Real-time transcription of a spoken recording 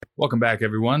Welcome back,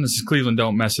 everyone. This is Cleveland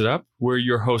Don't Mess It Up. We're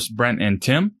your hosts, Brent and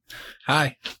Tim.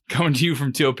 Hi. Coming to you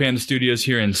from Teal Panda Studios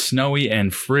here in snowy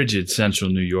and frigid central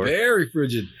New York. Very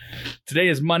frigid. Today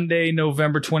is Monday,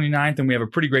 November 29th, and we have a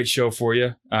pretty great show for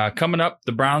you. Coming up,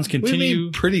 the Browns continue. What do you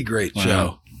mean pretty great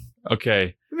show?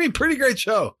 Okay. I mean pretty great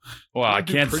show. Well, I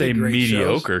can't say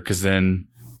mediocre because then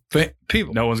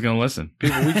people, no one's going to listen.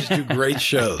 People, we just do great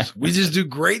shows. We just do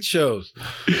great shows.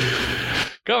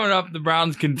 Coming up, the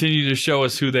Browns continue to show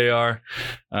us who they are,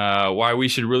 why we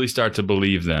should really start to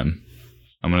believe them.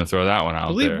 I'm going to throw that one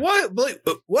out there. Believe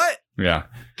what? Yeah.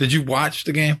 Did you watch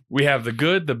the game? We have the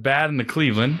good, the bad, and the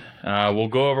Cleveland. We'll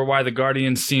go over why the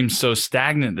Guardians seem so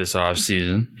stagnant this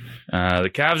offseason. The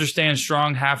Cavs are staying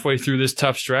strong halfway through this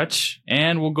tough stretch,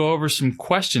 and we'll go over some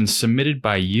questions submitted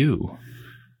by you.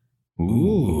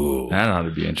 Ooh. That ought to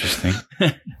be interesting.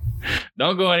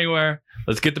 Don't go anywhere.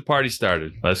 Let's get the party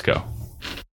started. Let's go.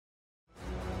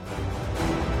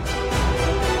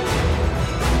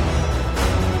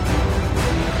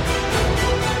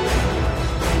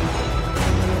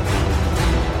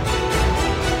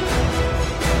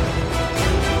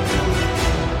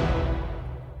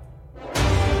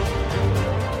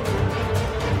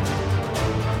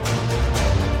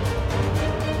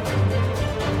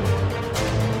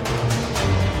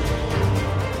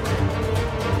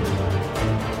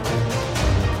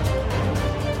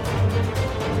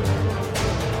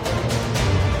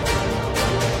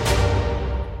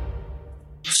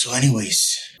 So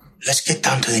anyways, let's get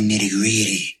down to the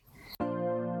nitty-gritty.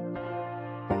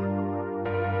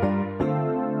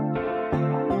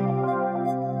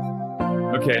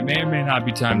 Okay, it may or may not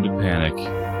be time to panic.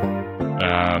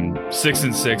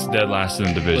 6-6, dead last in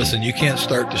the division. Listen, you can't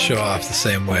start the show off the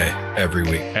same way every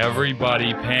week.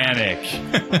 Everybody panic.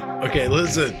 Okay,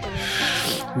 listen.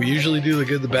 We usually do the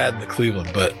good, the bad, and the Cleveland,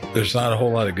 but there's not a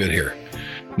whole lot of good here.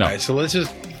 No. All right, so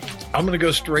I'm going to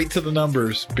go straight to the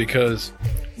numbers because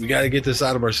we got to get this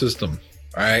out of our system.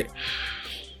 All right.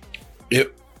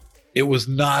 It was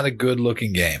not a good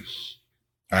looking game.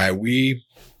 All right.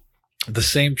 The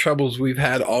same troubles we've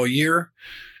had all year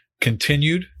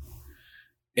continued,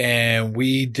 and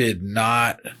we did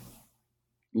not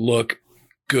look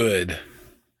good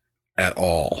at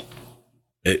all.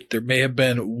 There may have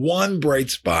been one bright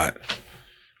spot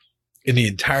in the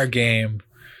entire game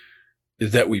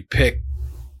is that we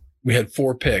had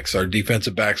 4 picks. Our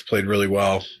defensive backs played really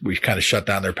well. We kind of shut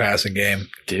down their passing game.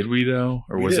 Did we, though?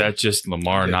 Or was that just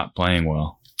Lamar not playing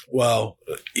well? Well,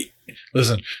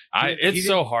 listen. It's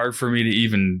so hard for me to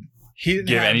even give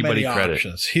anybody credit.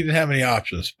 He didn't have any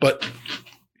options. But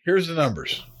here's the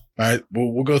numbers. All right,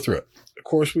 we'll go through it. Of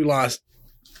course, we lost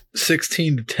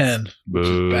 16-10, which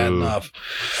is bad enough.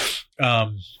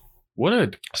 What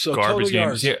a garbage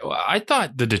game. Yeah, I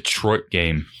thought the Detroit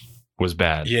game was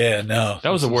bad. Yeah, no. That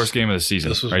was the worst game of the season.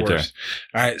 This was right worse.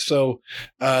 There. All right, so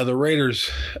the Raiders,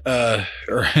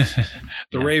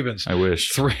 Ravens. I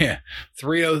wish.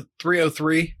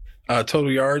 303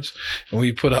 total yards, and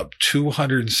we put up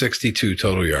 262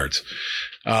 total yards.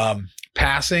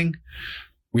 Passing,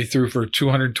 we threw for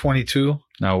 222.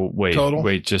 Now,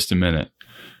 wait just a minute.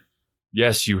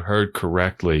 Yes, you heard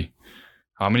correctly.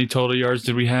 How many total yards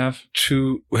did we have?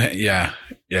 2. Yeah.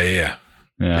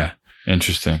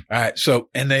 Interesting. All right. So,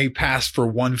 and they passed for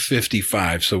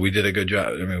 155. So we did a good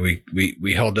job. I mean,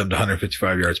 we held them to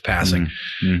 155 yards passing.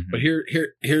 Mm-hmm. But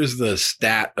here's the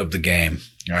stat of the game.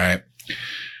 All right.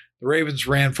 The Ravens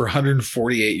ran for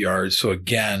 148 yards. So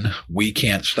again, we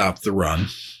can't stop the run.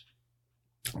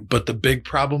 But the big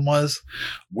problem was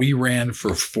we ran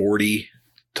for 40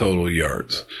 total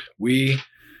yards. We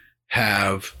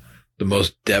have the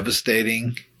most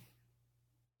devastating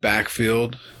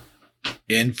backfield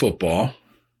in football.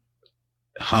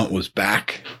 Hunt was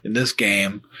back in this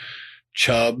game.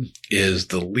 Chubb is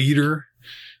the leader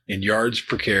in yards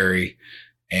per carry,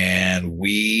 and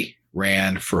we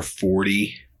ran for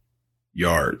 40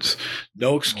 yards.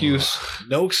 No excuse.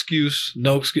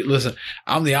 Listen,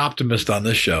 I'm the optimist on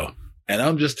this show, and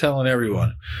I'm just telling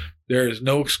everyone there is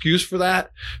no excuse for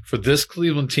that. For this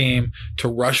Cleveland team to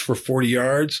rush for 40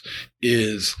 yards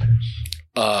is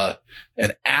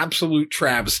an absolute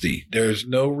travesty. There's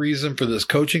no reason for this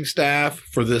coaching staff,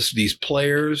 for these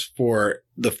players, for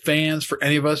the fans, for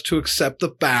any of us to accept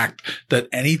the fact that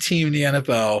any team in the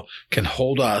NFL can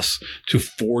hold us to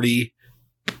 40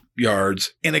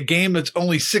 yards in a game that's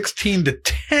only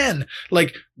 16-10.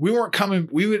 Like we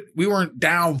weren't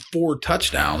down 4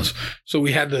 touchdowns. So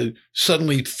we had to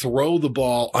suddenly throw the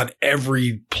ball on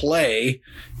every play,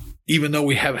 even though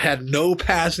we have had no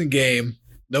passing game.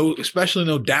 Especially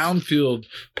no downfield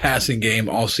passing game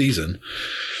all season.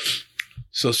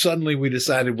 So suddenly we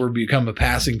decided we're become a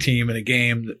passing team in a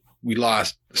game that we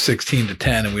lost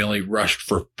 16-10 and we only rushed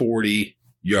for 40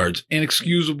 yards.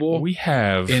 Inexcusable. We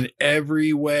have in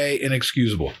every way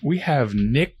inexcusable. We have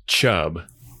Nick Chubb,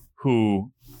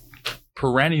 who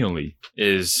perennially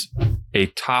is a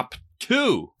top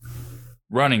 2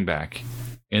 running back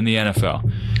in the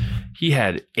NFL. He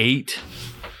had 8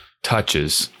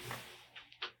 touches.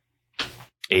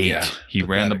 8. Yeah, he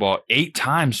ran the ball 8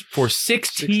 times for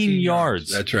 16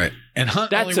 yards. That's right. And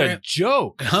That's a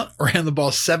joke. Hunt ran the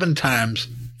ball 7 times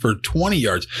for 20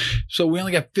 yards. So we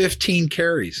only got 15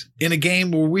 carries in a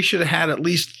game where we should have had at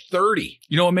least 30.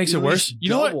 You know what makes it worse? You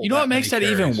know what makes that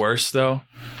even worse, though?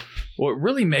 What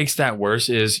really makes that worse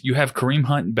is you have Kareem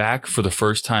Hunt back for the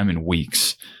first time in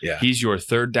weeks. Yeah. He's your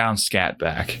third down scat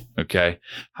back. Okay.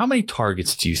 How many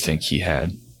targets do you think he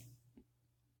had?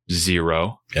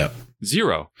 0. Yep.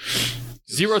 0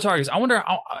 targets.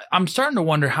 I'm starting to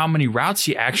wonder how many routes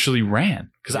he actually ran.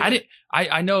 Because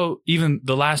I know even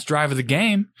the last drive of the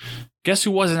game, guess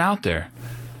who wasn't out there?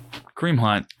 Kareem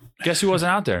Hunt. Guess who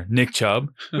wasn't out there? Nick Chubb.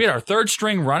 We had our third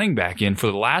string running back in for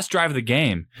the last drive of the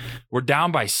game. We're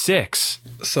down by 6.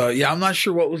 So, yeah, I'm not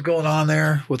sure what was going on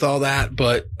there with all that.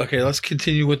 But, okay, let's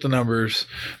continue with the numbers.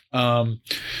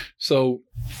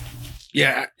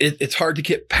 Yeah, it's hard to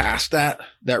get past that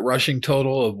rushing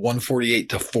total of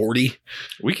 148-40.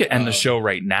 We could end the show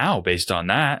right now based on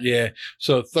that. Yeah.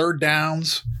 So third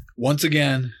downs, once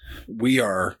again, we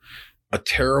are a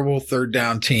terrible third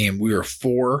down team. We are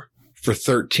 4 for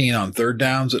 13 on third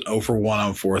downs and 0 for 1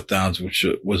 on fourth downs, which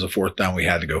was a fourth down we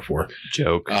had to go for.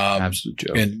 Joke. Absolute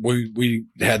joke. And we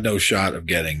had no shot of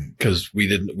getting because we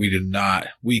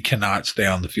cannot stay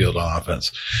on the field on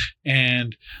offense.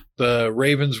 And the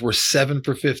Ravens were 7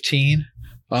 for 15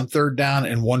 on third down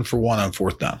and 1 for 1 on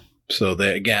fourth down. So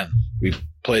we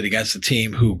played against a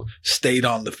team who stayed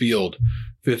on the field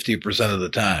 50% of the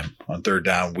time on third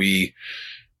down. We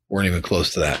weren't even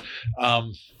close to that.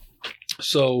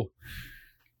 So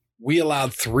we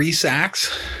allowed 3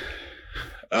 sacks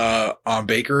on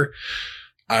Baker.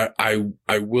 I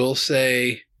will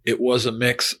say it was a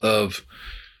mix of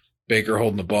Baker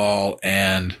holding the ball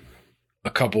and a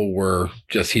couple were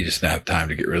he just didn't have time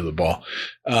to get rid of the ball.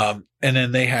 And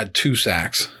then they had 2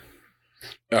 sacks.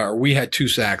 We had 2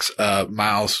 sacks.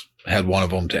 Miles had one of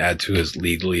them to add to his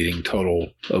league-leading total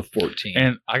of 14.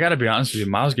 And I got to be honest with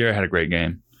you, Myles Garrett had a great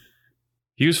game.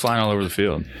 He was flying all over the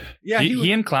field. Yeah,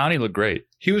 he and Clowney looked great.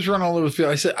 He was running all over the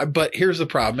field. I said, but here's the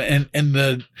problem, and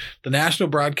the national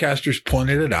broadcasters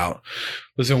pointed it out.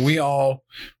 Listen, we all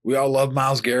love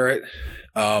Myles Garrett,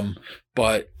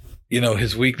 but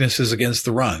his weakness is against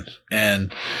the run,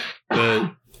 and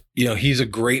he's a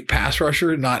great pass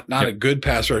rusher, not a good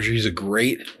pass rusher. He's a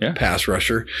great pass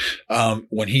rusher.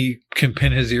 When he can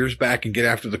pin his ears back and get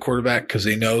after the quarterback because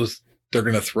he knows they're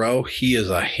going to throw, he is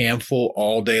a handful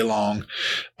all day long.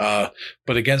 But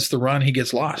against the run, he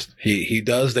gets lost. He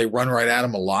does. They run right at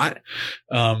him a lot.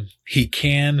 He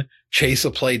can chase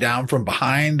a play down from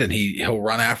behind, and he'll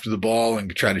run after the ball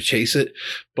and try to chase it.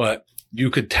 But you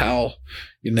could tell,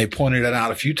 and they pointed it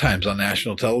out a few times on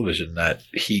national television, that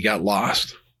he got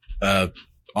lost on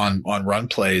run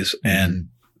plays. And,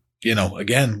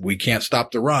 again, we can't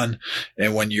stop the run.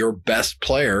 And when your best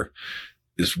player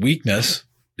is weakness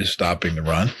is stopping the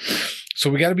run. So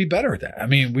we got to be better at that. I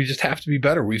mean, we just have to be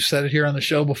better. We've said it here on the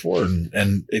show before,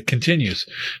 and it continues.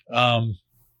 And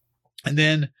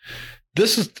then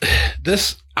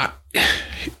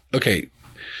okay.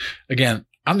 Again,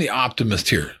 I'm the optimist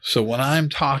here. So when I'm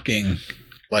talking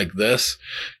like this,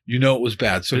 it was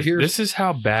bad. So this is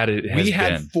how bad it has been. We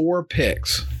had 4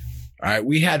 picks. All right.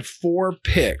 We had 4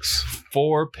 picks.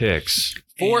 4 picks.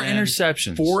 4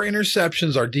 interceptions. 4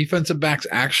 interceptions. Our defensive backs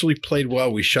actually played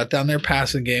well. We shut down their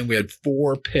passing game. We had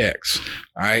 4 picks.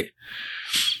 All right.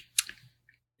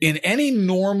 In any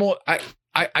normal, I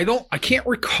can't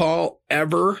recall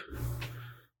ever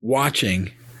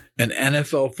watching an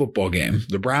NFL football game,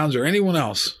 the Browns or anyone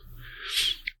else,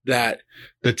 that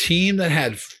the team that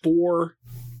had 4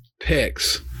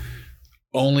 picks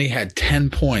only had 10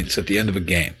 points at the end of a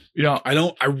game.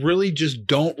 I really just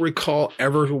don't recall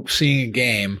ever seeing a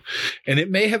game, and it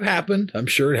may have happened. I'm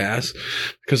sure it has,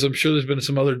 because I'm sure there's been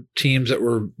some other teams that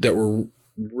were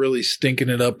really stinking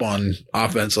it up on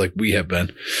offense like we have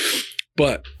been.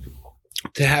 But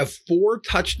to have 4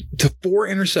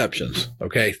 interceptions,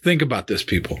 okay, think about this,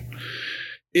 people.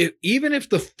 Even if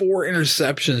the 4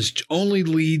 interceptions only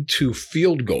lead to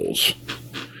field goals,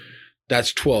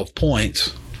 that's 12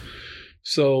 points.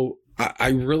 So I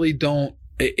really don't.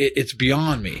 It's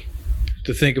beyond me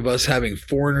to think of us having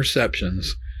 4 interceptions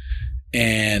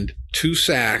and 2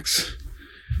 sacks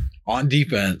on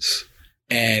defense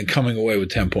and coming away with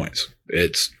 10 points.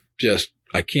 It's just,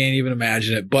 I can't even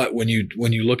imagine it. But when you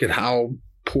look at how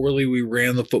poorly we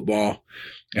ran the football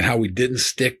and how we didn't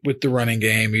stick with the running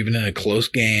game, even in a close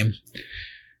game,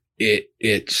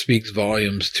 it speaks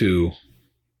volumes to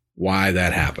why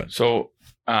that happened. So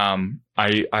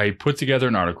I put together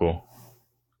an article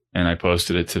and I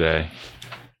posted it today.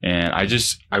 And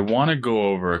I want to go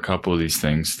over a couple of these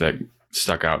things that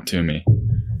stuck out to me.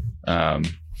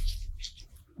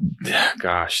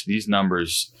 Gosh, these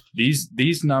numbers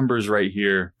right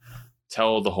here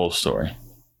tell the whole story.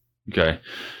 Okay.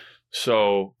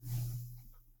 So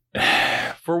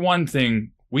for one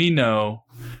thing, we know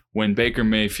when Baker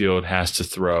Mayfield has to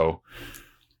throw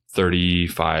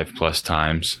 35 plus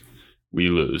times, we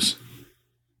lose.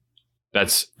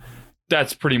 That's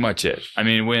pretty much it. I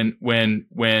mean,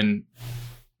 when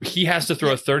he has to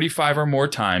throw 35 or more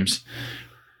times,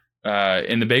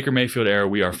 in the Baker Mayfield era,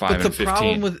 we are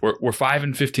 5-15. We're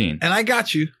 5-15. And I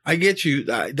got you. I get you.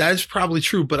 That is probably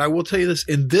true. But I will tell you this,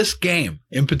 in this game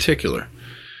in particular,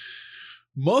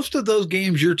 most of those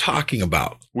games you're talking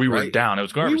about, we were down. It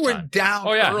was garbage time. We were down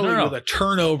early with a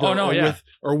turnover,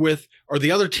 or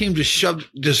the other team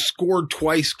just scored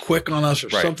twice quick on us, or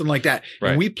something like that.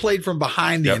 Right. And we played from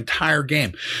behind the entire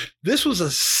game. This was a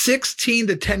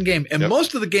 16-10 game, and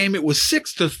most of the game it was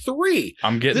 6-3.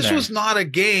 I'm getting this there. was not a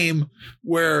game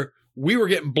where we were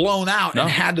getting blown out and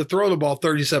had to throw the ball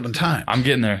 37 times. I'm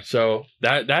getting there. So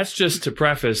that's just to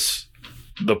preface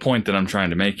the point that I'm trying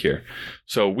to make here.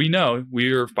 So we know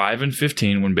we are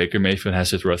 5-15 when Baker Mayfield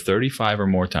has to throw 35 or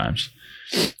more times.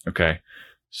 Okay.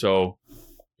 So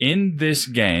in this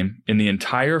game, in the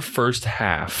entire first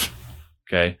half,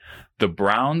 okay, the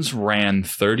Browns ran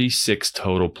 36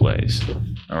 total plays.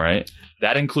 All right.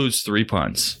 That includes 3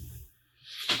 punts.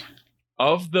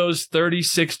 Of those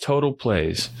 36 total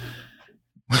plays,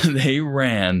 they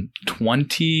ran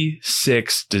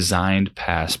 26 designed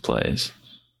pass plays.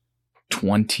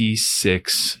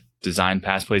 26 designed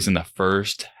pass plays in the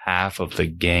first half of the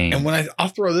game. And I'll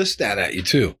throw this stat at you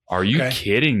too. Are you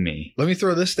kidding me? Let me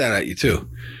throw this stat at you too.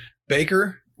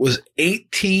 Baker was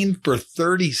 18 for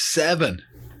 37.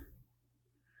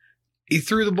 He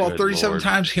threw the ball 37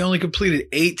 times. He only completed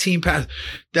 18 passes.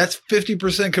 That's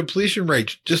 50% completion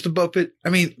rate. Just above it. I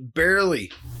mean,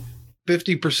 barely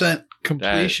 50%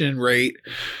 completion rate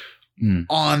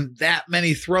on that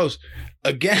many throws.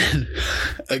 Again,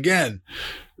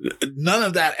 none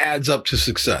of that adds up to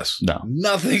success. No.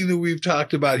 Nothing that we've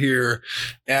talked about here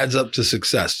adds up to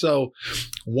success. So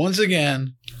once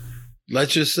again,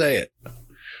 let's just say it.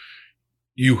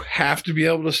 You have to be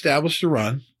able to establish the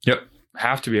run. Yep.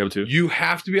 Have to be able to. You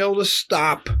have to be able to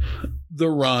stop the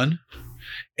run.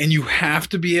 And you have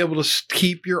to be able to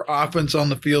keep your offense on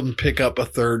the field and pick up a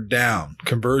third down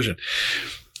conversion.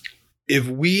 If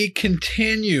we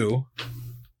continue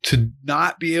to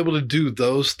not be able to do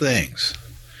those things,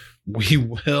 we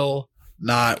will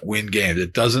not win games.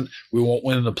 We won't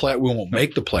win in the play. We won't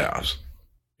make the playoffs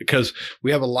because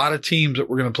we have a lot of teams that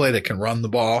we're going to play that can run the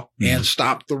ball and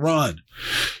stop the run.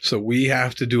 So we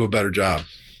have to do a better job.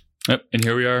 Yep. And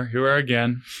here we are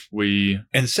again.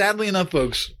 And sadly enough,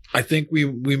 folks, I think we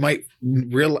might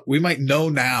know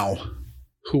now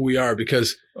who we are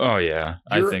because. Oh yeah,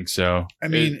 I think so. I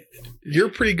mean, you're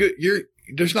pretty good.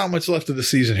 There's not much left of the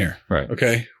season here. Right.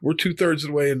 Okay. We're 2/3 of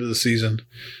the way into the season.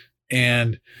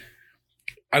 And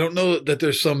I don't know that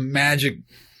there's some magic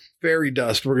fairy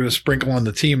dust we're going to sprinkle on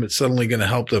the team that's suddenly going to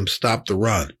help them stop the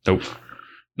run. Nope.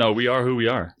 No, we are who we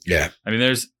are. Yeah. I mean,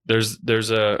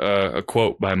 there's a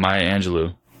quote by Maya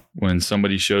Angelou. When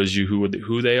somebody shows you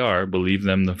who they are, believe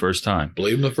them the first time.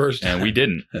 Believe them the first time. And we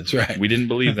didn't. That's right. We didn't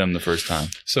believe them the first time.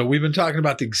 So we've been talking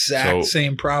about the exact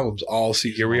same problems all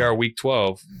season. Here we are, week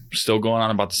 12, still going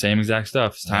on about the same exact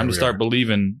stuff. It's time to start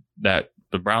believing that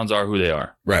the Browns are who they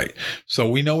are. Right. So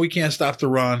we know we can't stop the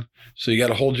run. So you got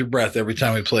to hold your breath every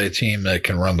time we play a team that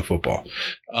can run the football.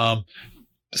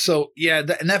 So yeah,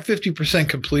 and that 50%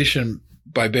 completion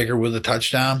by Baker with a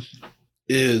touchdown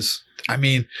is, I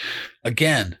mean,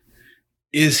 again,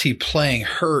 is he playing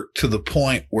hurt to the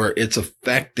point where it's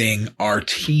affecting our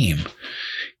team?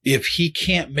 If he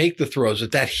can't make the throws,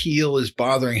 if that heel is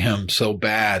bothering him so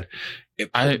bad,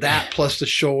 that plus the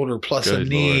shoulder plus a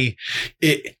knee,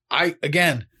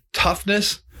 again,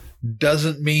 toughness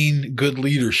doesn't mean good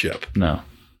leadership. No.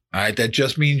 All right. That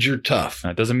just means you're tough.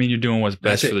 That doesn't mean you're doing what's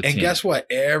best for the team. And guess what?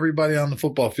 Everybody on the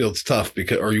football field's tough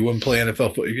or you wouldn't play NFL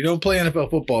football. If you don't play NFL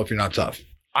football, if you're not tough.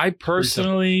 I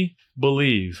personally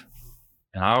believe,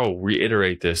 and I'll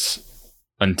reiterate this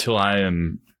until I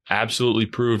am absolutely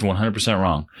proved 100%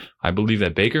 wrong. I believe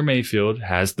that Baker Mayfield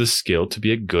has the skill to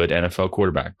be a good NFL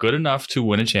quarterback, good enough to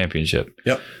win a championship.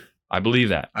 Yep. I believe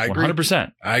that. I agree.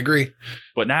 100%. I agree.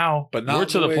 But now we're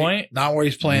to the point. Not where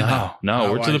he's playing now.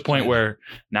 No, we're to the point where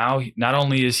now not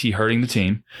only is he hurting the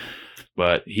team,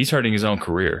 but he's hurting his own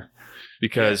career.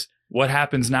 Because what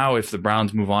happens now if the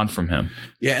Browns move on from him?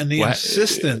 Yeah, and the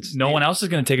insistence. No one else is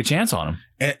going to take a chance on him.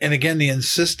 And again, the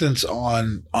insistence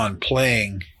on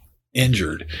playing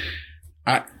injured.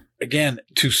 At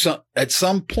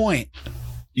some point,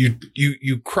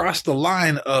 you cross the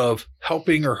line of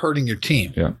helping or hurting your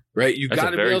team. Yeah. Right? You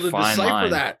got to be able to decipher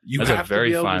that. That's a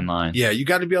very fine line. Yeah, you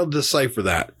got to be able to decipher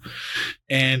that.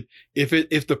 And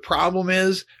if the problem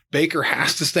is Baker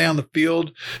has to stay on the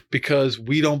field because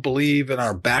we don't believe in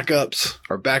our backups,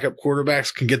 our backup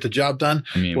quarterbacks can get the job done.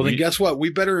 Then guess what? We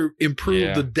better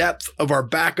improve the depth of our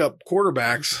backup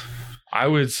quarterbacks. I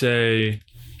would say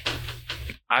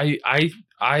I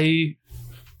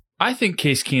think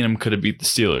Case Keenum could have beat the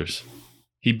Steelers.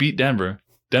 He beat Denver.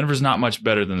 Denver's not much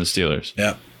better than the Steelers.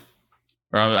 Yeah.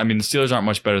 The Steelers aren't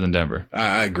much better than Denver.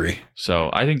 I agree. So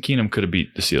I think Keenum could have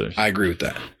beat the Steelers. I agree with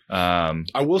that.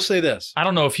 I will say this. I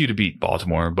don't know if he'd have beat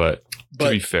Baltimore, but to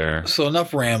be fair. So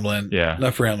enough rambling. Yeah.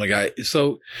 Enough rambling, guy.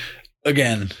 So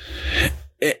again,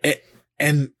 we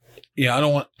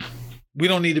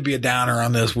don't need to be a downer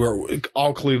on this. We're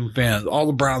all Cleveland fans, all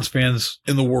the Browns fans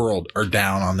in the world are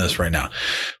down on this right now.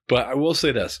 But I will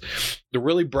say this. The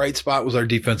really bright spot was our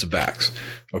defensive backs.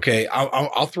 Okay.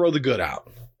 I'll throw the good out.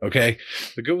 Okay.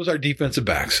 The good was our defensive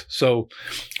backs. So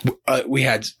we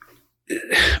had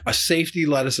a safety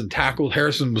led us in tackles.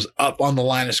 Harrison was up on the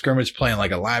line of scrimmage playing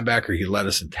like a linebacker. He led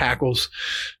us in tackles.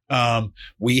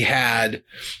 We had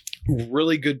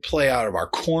really good play out of our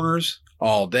corners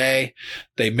all day.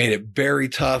 They made it very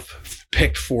tough,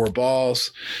 picked 4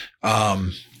 balls.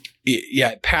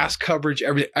 Pass coverage,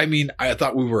 everything. I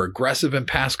thought we were aggressive in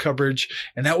pass coverage,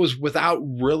 and that was without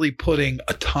really putting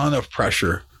a ton of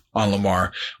pressure on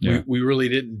Lamar. Yeah. We really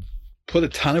didn't put a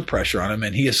ton of pressure on him,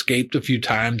 and he escaped a few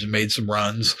times and made some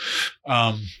runs.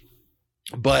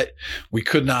 But we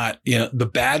could not,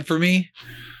 the bad for me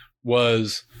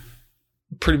was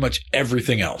pretty much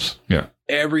everything else. Yeah.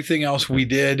 Everything else we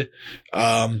did,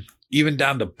 even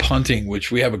down to punting, which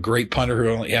we have a great punter who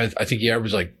only has, I think he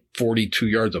averaged like 42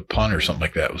 yards a punt or something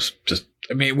like that. It was just,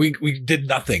 we did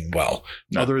nothing well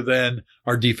other than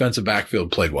our defensive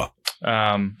backfield played well.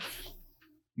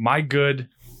 My good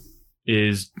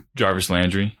is Jarvis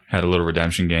Landry had a little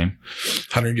redemption game.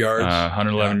 100 yards.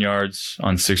 111 yards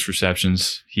on 6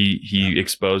 receptions. He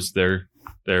exposed their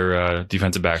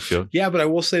defensive backfield. Yeah, but I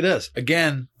will say this.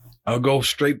 Again, I'll go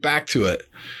straight back to it,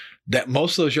 that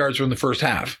most of those yards were in the first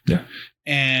half. Yeah.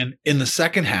 And in the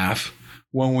second half,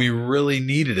 when we really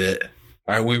needed it,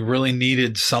 we really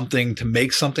needed something to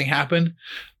make something happen.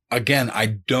 Again, I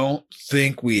don't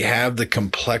think we have the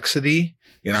complexity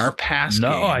in our pass game.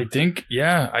 No, I think,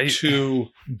 to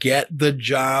get the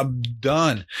job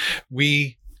done.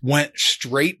 We went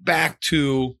straight back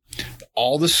to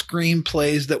all the screen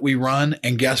plays that we run,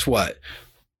 and guess what?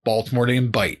 Baltimore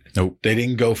didn't bite. Nope. They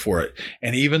didn't go for it.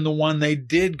 And even the one they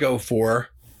did go for,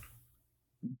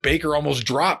 Baker almost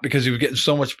dropped because he was getting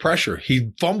so much pressure.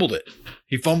 He fumbled it.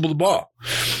 He fumbled the ball.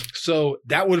 So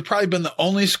that would have probably been the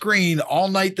only screen all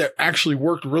night that actually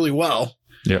worked really well.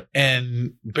 Yep.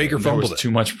 And Baker fumbled it. Too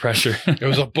much pressure. It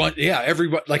was a bunch. Yeah.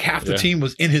 Everybody, like half the team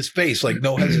was in his face, like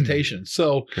no hesitation.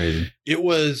 So crazy.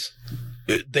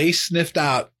 They sniffed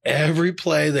out every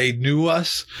play. They knew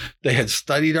us. They had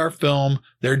studied our film.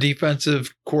 Their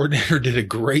defensive coordinator did a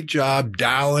great job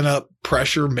dialing up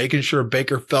pressure, making sure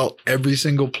Baker felt every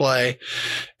single play,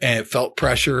 and it felt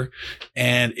pressure,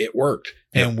 and it worked.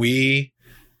 Yep. And we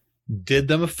did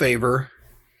them a favor.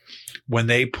 When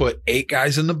they put 8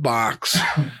 guys in the box,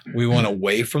 we went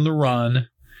away from the run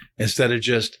instead of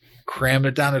just cramming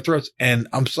it down their throats. And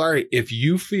I'm sorry, if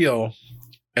you feel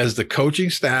as the coaching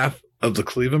staff of the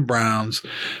Cleveland Browns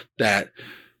that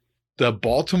the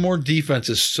Baltimore defense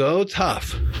is so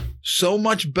tough, so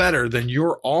much better than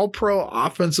your all-pro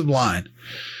offensive line,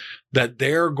 that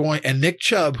they're going, and Nick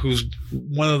Chubb, who's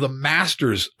one of the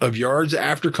masters of yards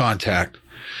after contact,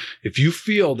 if you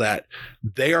feel that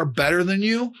they are better than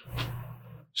you,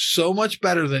 so much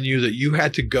better than you that you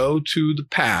had to go to the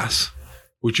pass,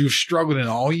 which you've struggled in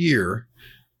all year,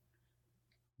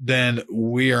 then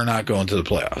we are not going to the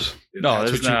playoffs. No,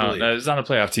 it's not a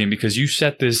playoff team because you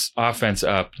set this offense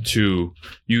up to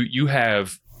you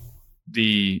have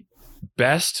the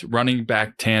best running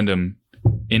back tandem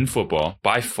in football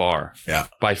by far. Yeah.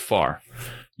 By far.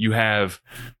 You have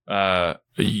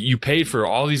you paid for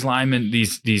all these linemen,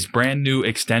 these brand new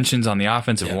extensions on the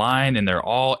offensive line, and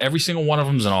every single one of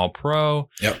them is an all-pro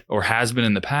or has been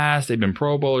in the past. They've been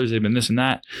Pro Bowlers, they've been this and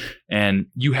that. And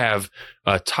you have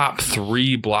a top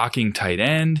 3 blocking tight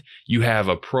end. You have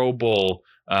a Pro Bowl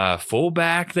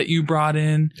fullback that you brought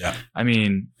in. Yeah. I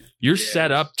mean, you're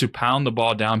set up to pound the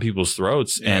ball down people's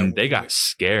throats, and they got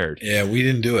scared. Yeah, we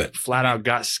didn't do it. Flat out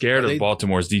got scared of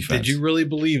Baltimore's defense. Did you really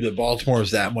believe that Baltimore is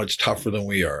that much tougher than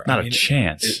we are? Not a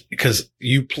chance. Because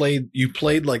you played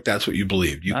like that's what you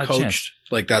believed. You coached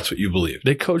like that's what you believed.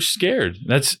 They coached scared.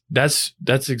 That's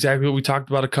exactly what we talked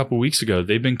about a couple weeks ago.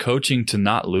 They've been coaching to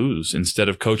not lose instead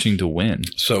of coaching to win.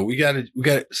 So they got to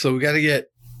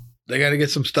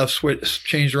get some stuff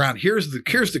changed around. Here's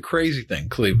the crazy thing,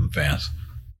 Cleveland fans.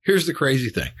 Here's the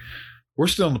crazy thing. We're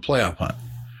still in the playoff hunt.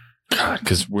 God,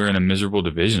 because we're in a miserable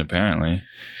division, apparently.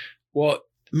 Well,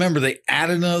 remember, they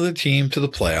added another team to the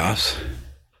playoffs.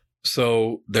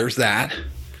 So there's that.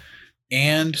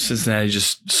 And Cincinnati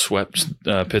just swept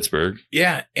Pittsburgh.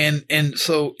 Yeah. And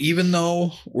so even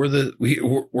though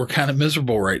we're kind of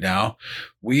miserable right now,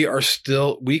 we can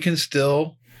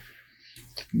still,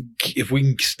 if we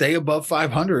can stay above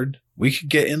 500, we could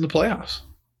get in the playoffs.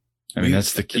 I mean,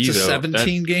 that's the key, though. It's a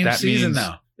 17-game season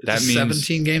now. That means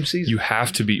 17-game season. You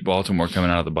have to beat Baltimore coming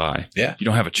out of the bye. Yeah. You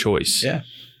don't have a choice. Yeah.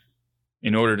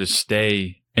 In order to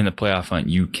stay in the playoff hunt,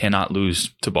 you cannot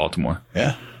lose to Baltimore.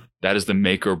 Yeah. That is the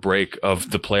make or break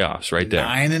of the playoffs right there.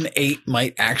 9-8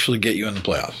 might actually get you in the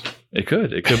playoffs. It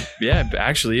could. Yeah,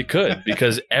 actually it could,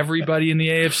 because everybody in the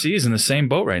AFC is in the same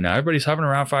boat right now. Everybody's hovering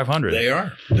around 500. They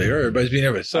are. Everybody's being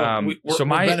everybody. So we're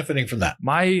benefiting from that.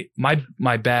 My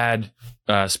bad,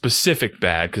 specific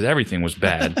bad, because everything was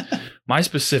bad. My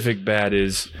specific bad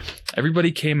is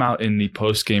everybody came out in the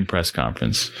post-game press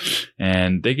conference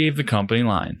and they gave the company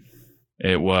line.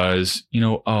 It was,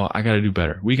 I got to do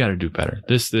better. We got to do better.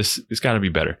 It's got to be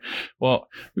better. Well,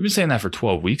 we've been saying that for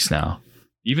 12 weeks now,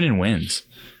 even in wins.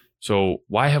 So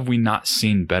why have we not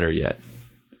seen better yet?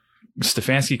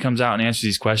 Stefanski comes out and answers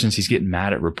these questions. He's getting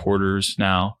mad at reporters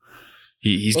now.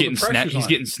 He's getting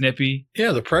snippy.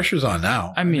 Yeah, the pressure's on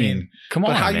now. I mean, come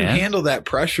on, but how man. you handle that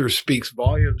pressure speaks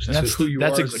volumes to who you are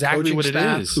as a coaching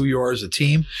staff, who you are as a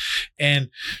team.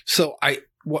 And so I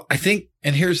think,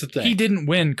 and here's the thing. He didn't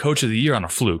win Coach of the Year on a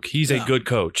fluke. He's a good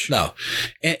coach. No.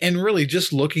 And really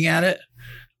just looking at it,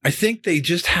 I think they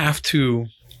just have to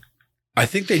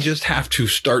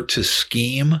start to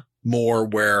scheme more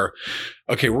where,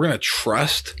 okay, we're going to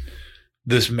trust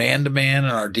this man-to-man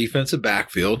in our defensive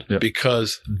backfield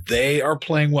because they are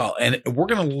playing well. And we're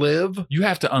going to live. You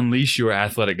have to unleash your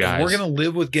athletic guys. We're going to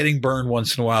live with getting burned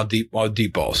once in a while deep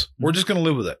balls. We're just going to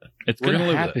live with it. It's going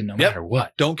to happen no matter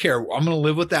what. Don't care. I'm going to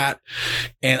live with that.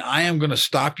 And I am going to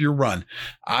stop your run.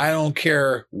 I don't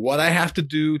care what I have to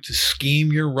do to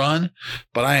scheme your run,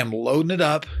 but I am loading it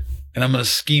up. And I'm going to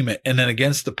scheme it. And then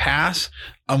against the pass,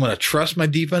 I'm going to trust my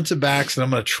defensive backs, and I'm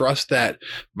going to trust that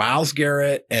Myles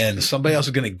Garrett and somebody else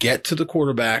is going to get to the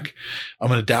quarterback. I'm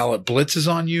going to dial up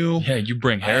blitzes on you. Yeah, you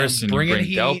bring Harrison, you bring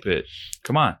Delpit.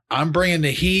 Come on. I'm bringing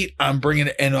the heat. I'm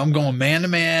going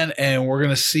man-to-man, and we're going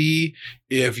to see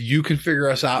if you can figure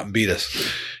us out and beat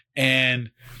us.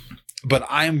 But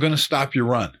I am going to stop your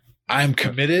run. I am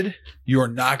committed. You are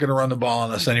not going to run the ball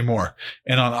on us anymore.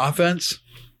 And on offense,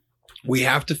 we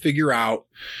have to figure out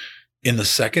in the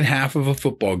second half of a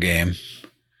football game,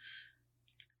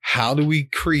 how do we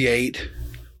create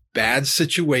bad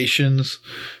situations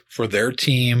for their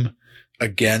team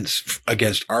against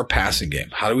our passing game?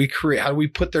 How do we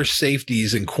put their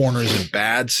safeties and corners in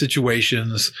bad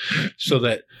situations so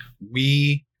that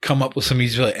we come up with some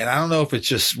easy play? And I don't know if it's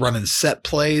just running set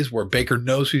plays where Baker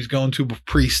knows who he's going to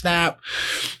pre-snap,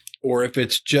 or if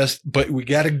it's just, but we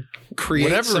got to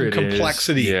create some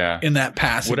complexity in that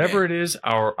passing Whatever game. It is,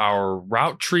 our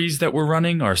route trees that we're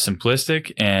running are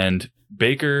simplistic, and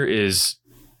Baker he's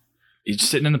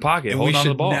sitting in the pocket, holding on to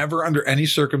the ball. We should never, under any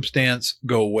circumstance,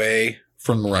 go away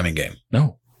from the running game.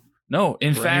 No.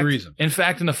 In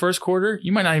fact, in the first quarter,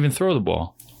 you might not even throw the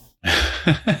ball.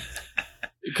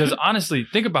 Because honestly,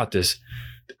 think about this.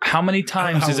 How many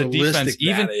times is a defense,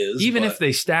 even if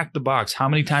they stack the box, how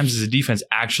many times is a defense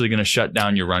actually going to shut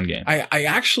down your run game? I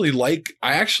actually like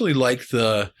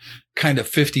the kind of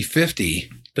 50-50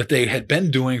 that they had been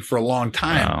doing for a long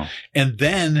time. Wow. And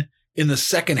then in the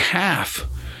second half,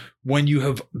 when you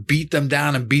have beat them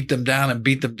down,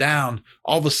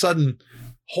 all of a sudden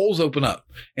holes open up.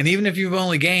 And even if you've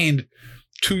only gained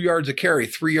 2 yards of carry,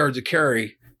 3 yards of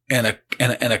carry, and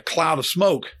a cloud of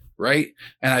smoke, right?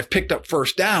 And I've picked up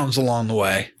first downs along the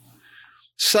way.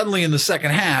 suddenly in the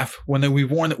second half, when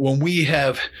we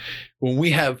have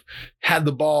had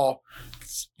the ball,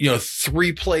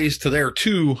 3 plays to their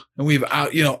 2, and we've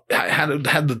the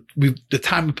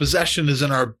time of possession is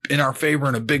in our favor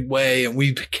in a big way, and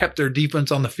we've kept their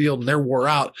defense on the field and they're wore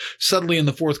out. Suddenly in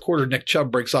the fourth quarter, Nick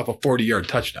Chubb breaks off a 40-yard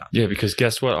touchdown. Yeah, because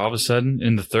guess what? All of a sudden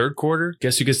in the third quarter,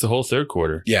 guess who gets the whole third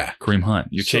quarter? Yeah, Kareem Hunt.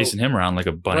 You're chasing him around like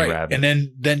a bunny rabbit,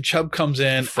 and then Chubb comes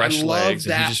in, fresh legs,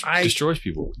 and he just destroys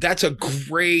people. That's a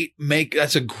great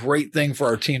thing for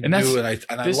our team to do, and I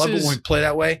love it when we play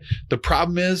that way. The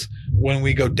problem is when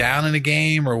we go down in a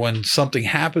game or when something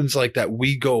happens like that,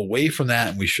 we go away from that,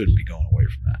 and we shouldn't be going away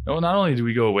from that. No, not only do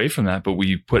we go away from that, but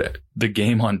we put the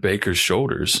game on Baker's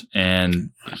shoulders,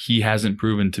 and he hasn't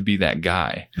proven to be that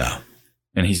guy. No.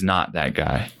 And he's not that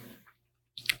guy.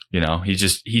 He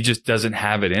just doesn't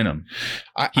have it in him.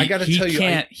 I got to tell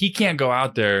you, he can't go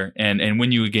out there and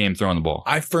win you a game throwing the ball.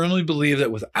 I firmly believe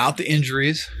that without the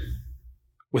injuries,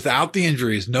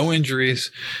 no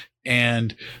injuries,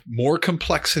 and more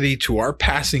complexity to our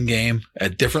passing game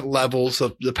at different levels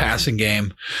of the passing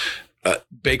game,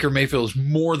 Baker Mayfield is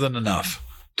more than enough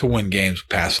to win games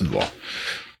passing the ball.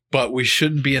 But we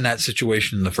shouldn't be in that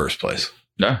situation in the first place.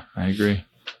 No, I agree.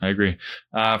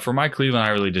 For my Cleveland, I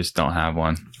really just don't have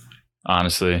one.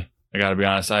 Honestly, I got to be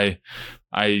honest. I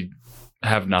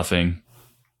have nothing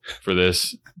for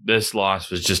this. This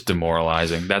loss was just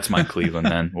demoralizing. That's my Cleveland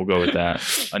then. We'll go with that.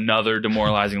 Another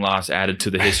demoralizing loss added to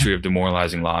the history of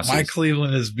demoralizing losses. My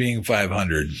Cleveland is being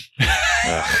 500.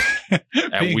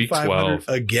 At week 12.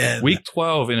 Again. Week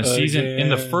 12 in a season, in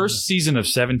the first season of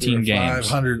 17 games.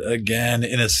 500 again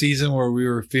in a season where we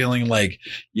were feeling like,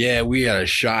 yeah, we had a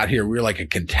shot here. We were like a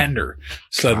contender.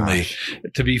 Suddenly,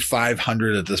 to be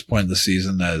 500 at this point in the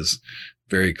season, that is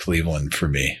very Cleveland for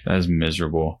me. That is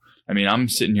miserable. I mean, I'm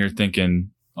sitting here thinking,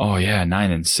 oh yeah,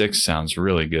 9-6 sounds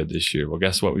really good this year. Well,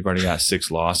 guess what? We've already got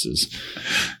 6 losses,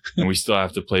 and we still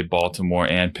have to play Baltimore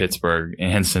and Pittsburgh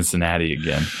and Cincinnati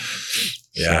again.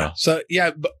 Yeah. So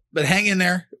yeah, but hang in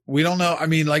there. We don't know. I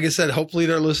mean, like I said, hopefully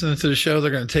they're listening to the show.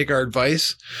 They're going to take our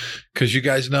advice because you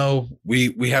guys know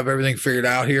we have everything figured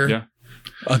out here. Yeah.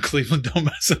 On Cleveland, don't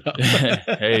mess it up.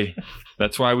 Hey,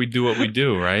 that's why we do what we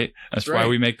do, right? That's right. Why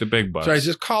we make the big bucks. That's right.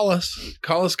 Just call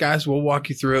us, guys. We'll walk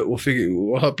you through it. We'll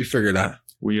help you figure it out.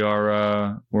 We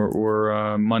are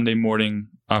we're Monday morning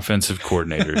offensive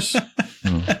coordinators.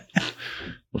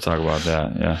 We'll talk about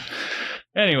that. Yeah.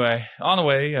 Anyway, on the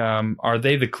way, are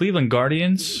they the Cleveland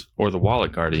Guardians or the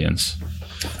Wallet Guardians?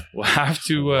 We'll have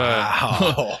to.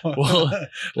 Wow.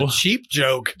 We'll cheap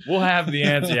joke. We'll have the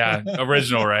answer. Yeah,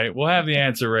 original, right? We'll have the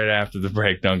answer right after the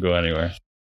break. Don't go anywhere.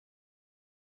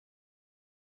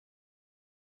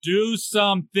 Do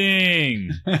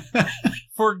something.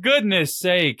 For goodness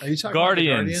sake, are you talking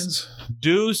Guardians, about the Guardians?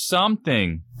 Do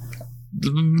something.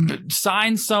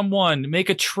 Sign someone. Make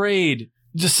a trade.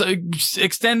 Just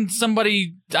extend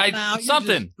somebody.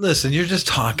 Something. Listen, you're just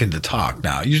talking to talk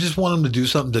now. You just want them to do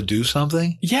something to do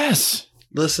something? Yes.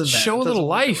 Listen, man, show a little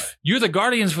life. You're the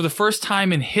Guardians for the first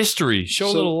time in history. Show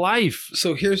a little life.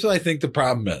 So here's what I think the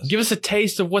problem is. Give us a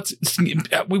taste of what's.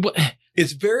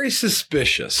 It's very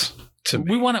suspicious to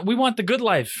me. We want the good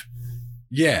life.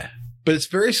 Yeah. But it's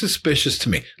very suspicious to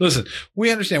me. Listen,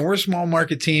 we understand we're a small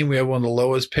market team. We have one of the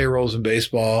lowest payrolls in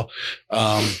baseball.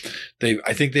 I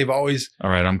think they've always.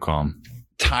 All right, I'm calm.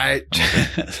 Tied.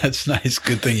 That's nice.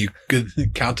 Good thing you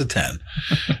could count to 10.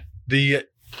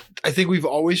 I think we've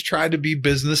always tried to be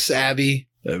business savvy.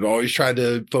 I've always tried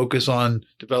to focus on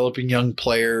developing young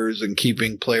players and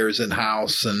keeping players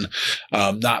in-house and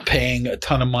not paying a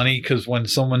ton of money because when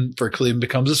someone for Cleveland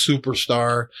becomes a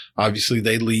superstar, obviously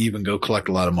they leave and go collect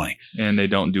a lot of money. And they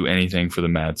don't do anything for the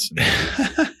Mets.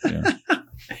 Yeah.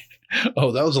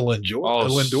 Oh, that was a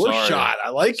Lindor shot. I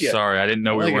like it. Sorry, I didn't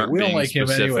know we weren't. We don't being like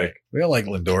specific. him anyway. We don't like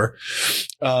Lindor.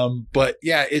 But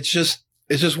yeah, it's just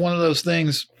one of those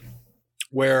things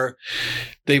where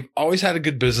they've always had a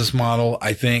good business model.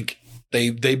 I think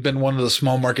they've been one of the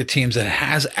small market teams that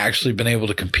has actually been able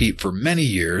to compete for many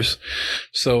years.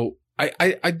 So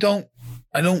I don't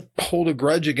hold a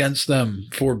grudge against them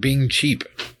for being cheap.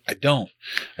 I don't.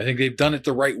 I think they've done it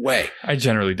the right way. I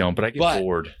generally don't, but I get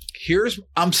bored.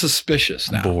 I'm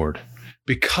suspicious now. I'm bored.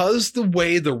 Because the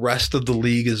way the rest of the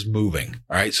league is moving.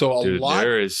 All right. So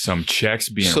there is some checks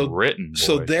being written. Boy.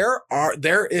 So there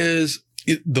is.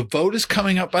 The vote is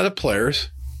coming up by the players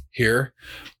here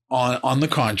on the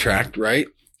contract, right?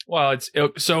 Well,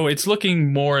 it's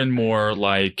looking more and more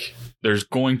like there's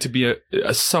going to be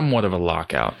a somewhat of a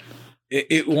lockout.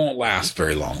 It won't last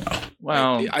very long, though.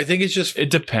 Well, I think it's just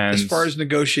it depends. As far as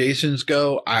negotiations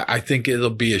go, I think it'll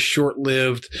be a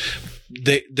short-lived.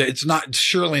 it's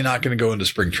surely not going to go into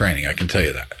spring training. I can tell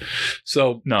you that.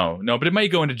 So no, but it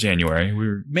might go into January.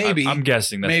 Maybe I'm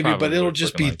guessing that's but it'll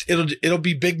just be like. it'll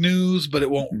be big news, but it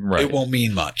won't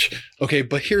mean much. Okay,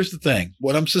 but here's the thing.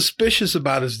 What I'm suspicious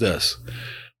about is this: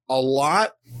 a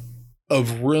lot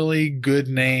of really good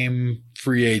name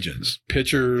free agents,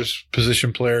 pitchers,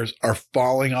 position players are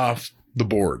falling off the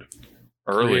board.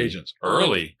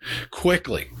 Early,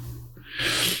 quickly.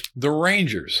 The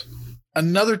Rangers,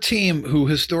 another team who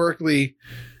historically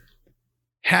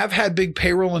have had big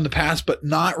payroll in the past, but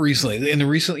not recently. In the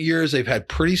recent years, they've had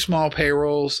pretty small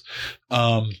payrolls.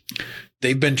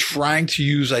 They've been trying to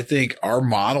use, I think, our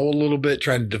model a little bit,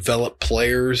 trying to develop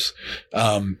players.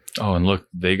 And look,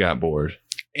 they got bored.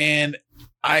 And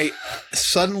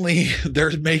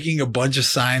they're making a bunch of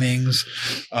signings.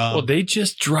 They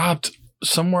just dropped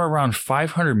somewhere around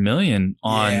 $500 million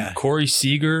on Corey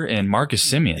Seager and Marcus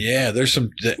Semien. Yeah, there's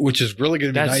some, which is really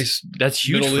going to be nice. That's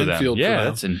huge for them. Yeah,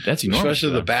 that's enormous.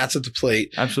 Especially the bats at the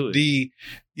plate. Absolutely.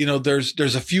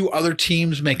 There's a few other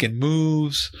teams making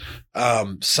moves,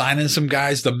 signing some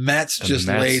guys. The Mets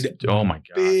laid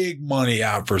big money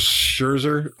out for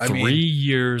Scherzer. 3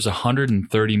 years,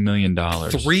 $130 million.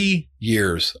 3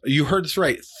 years. You heard this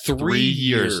right. 3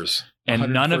 years.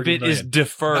 And none of it is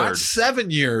deferred. Not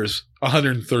 7 years,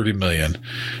 $130 million.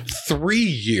 3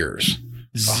 years.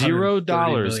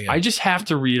 $0. I just have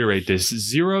to reiterate this.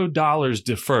 $0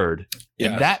 deferred.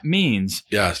 Yes. And that means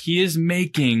he is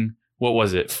making, what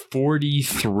was it,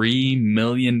 $43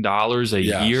 million a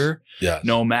year? Yes.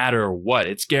 No matter what.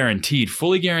 It's guaranteed,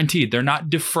 fully guaranteed. They're not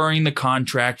deferring the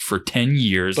contract for 10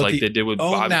 years they did with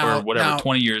Bobby, or whatever,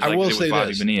 20 years like they did with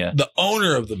Bobby Bonilla. The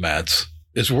owner of the Mets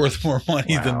is worth more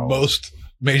money than most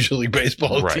Major League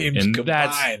Baseball teams and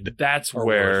combined. That's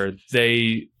where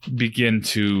they begin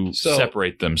to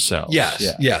separate themselves.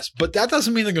 Yes. But that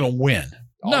doesn't mean they're going to win.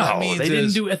 They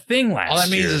didn't do a thing last year. All that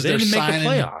means is they didn't make the signing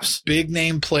playoffs. Big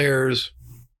name players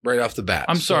right off the bat.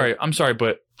 I'm sorry,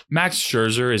 but Max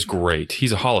Scherzer is great.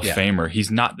 He's a Hall of Famer. He's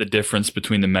not the difference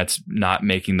between the Mets not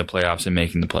making the playoffs and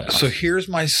making the playoffs. So here's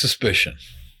my suspicion.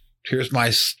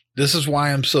 This is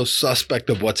why I'm so suspect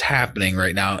of what's happening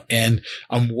right now. And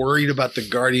I'm worried about the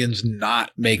Guardians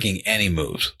not making any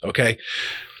moves. Okay.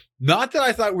 Not that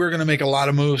I thought we were going to make a lot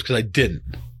of moves, because I didn't.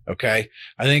 Okay.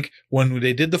 I think when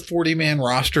they did the 40-man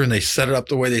roster and they set it up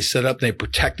the way they set it up, they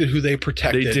protected who they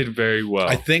protected. They did very well.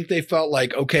 I think they felt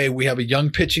like, okay, we have a young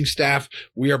pitching staff.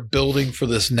 We are building for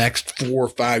this next 4 or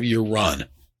 5 year run.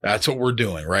 That's what we're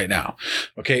doing right now.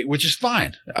 Okay. Which is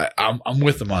fine. I'm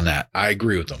with them on that. I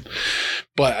agree with them.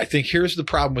 But I think here's the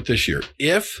problem with this year.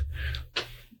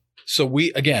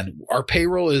 Our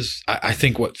payroll is, I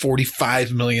think,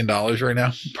 $45 million right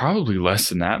now? Probably less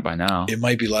than that by now. It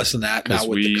might be less than that now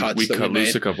with the cuts we cut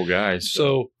loose a couple guys.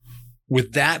 So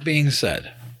with that being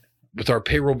said, with our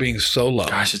payroll being so low.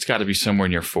 Gosh, it's got to be somewhere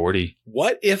near 40.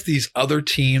 What if these other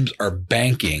teams are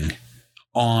banking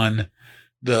on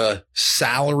the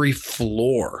salary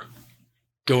floor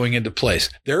going into place?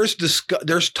 There's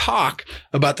talk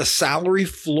about the salary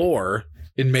floor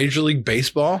in Major League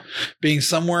Baseball being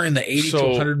somewhere in the $80 to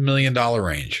 $100 million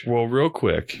range. Well, real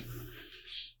quick,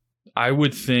 I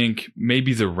would think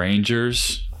maybe the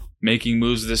Rangers making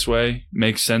moves this way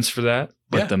makes sense for that.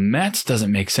 But the Mets doesn't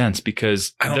make sense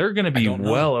because they're going to be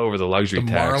well over the luxury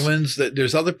tax. The Marlins,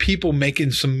 there's other people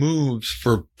making some moves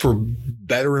for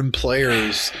veteran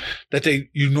players that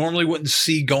you normally wouldn't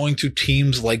see going to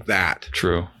teams like that.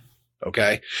 True.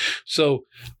 Okay. So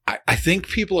I think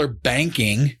people are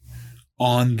banking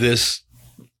on this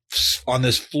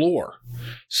floor.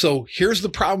 So here's the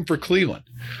problem for Cleveland.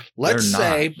 Let's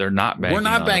say they're not banking. We're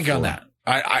not banking on that.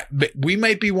 We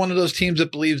might be one of those teams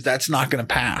that believes that's not going to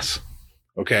pass.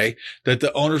 Okay, that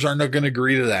the owners aren't going to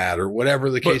agree to that, or whatever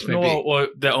the case may be. Well,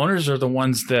 the owners are the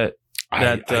ones that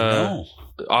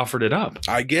offered it up.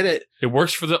 I get it. It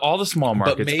works for all the small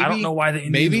markets. I don't know why the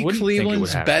Indians wouldn't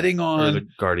Cleveland's think it would betting on the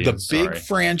Guardians, the big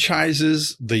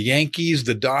franchises, the Yankees,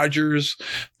 the Dodgers,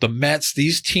 the Mets.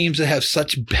 These teams that have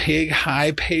such big,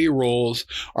 high payrolls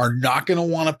are not going to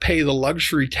want to pay the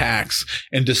luxury tax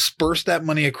and disperse that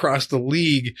money across the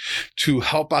league to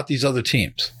help out these other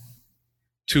teams,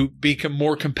 to become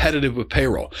more competitive with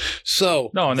payroll.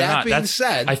 So that being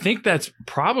said, I think that's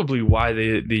probably why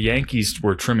the Yankees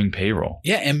were trimming payroll.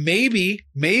 Yeah, and maybe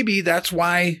that's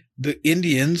why the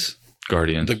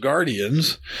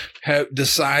Guardians have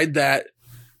decide that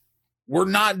we're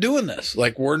not doing this.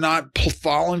 Like, we're not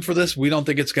falling for this. We don't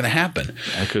think it's going to happen.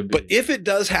 That could be. But if it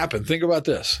does happen, think about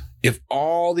this. If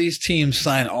all these teams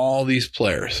sign all these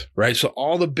players, right? So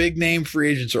all the big name free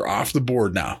agents are off the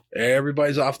board now.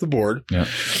 Everybody's off the board. Yeah.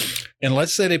 And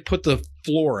let's say they put the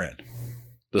floor in,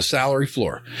 the salary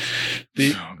floor.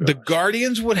 The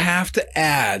Guardians would have to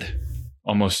add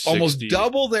almost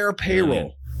double their payroll.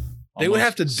 Million. They would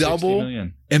have to double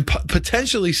and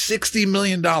potentially $60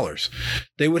 million.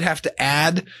 They would have to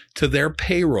add to their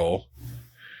payroll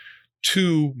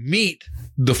to meet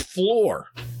the floor.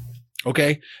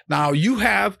 Okay. Now you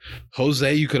have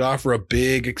Jose, you could offer a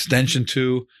big extension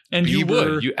to. And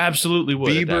Bieber, you absolutely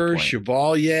would. Bieber,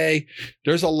 Chevalier.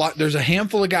 There's a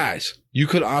handful of guys you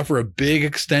could offer a big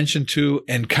extension to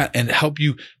and help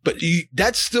you. But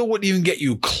that still wouldn't even get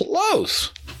you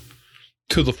close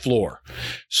to the floor.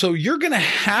 So you're going to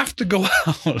have to go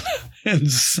out and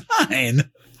sign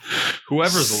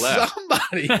whoever's left,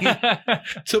 somebody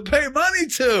to pay money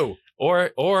to.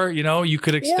 Or you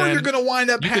could extend. Or you're going to wind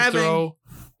up having.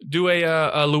 Do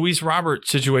a Luis Robert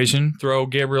situation. Throw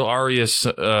Gabriel Arias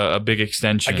a big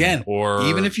extension again. Or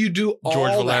even if you do all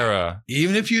George Valera,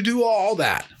 even if you do all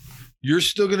that, you're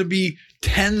still going to be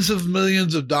tens of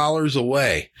millions of dollars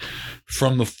away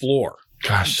from the floor.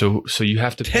 Gosh, so you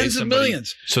have to tens pay of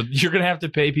millions. So you're going to have to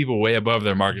pay people way above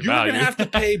their market value. You're going to have to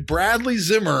pay Bradley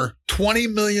Zimmer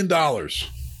 $20 million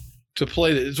to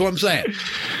play this. That's what I'm saying.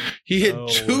 He hit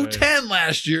 210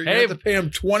 last year. You have to pay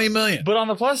him $20 million. But on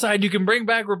the plus side, you can bring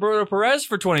back Roberto Perez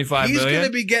for $25 million. He's going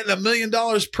to be getting $1 million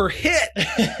per hit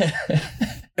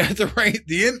at the rate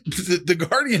the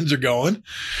Guardians are going.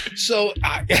 So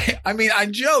I mean, I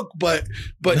joke, but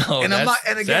no, and I'm not.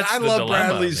 And again, I love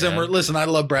Bradley Zimmer. Listen, I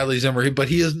love Bradley Zimmer, but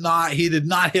he did not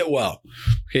hit well.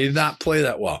 He did not play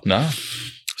that well. No.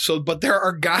 So, but there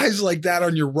are guys like that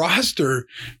on your roster.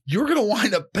 You're going to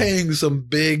wind up paying some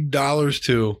big dollars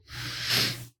to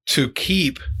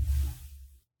keep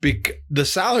the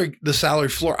salary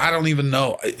floor. I don't even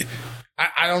know.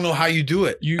 I don't know how you do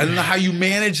it. I don't know how you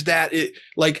manage that.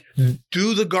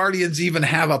 Do the Guardians even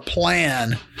have a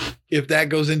plan if that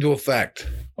goes into effect?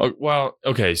 Well,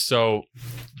 okay, so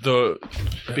because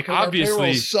obviously our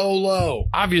payroll's so low.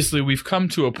 Obviously, we've come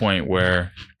to a point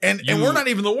where and we're not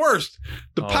even the worst.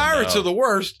 The Pirates are the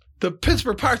worst. The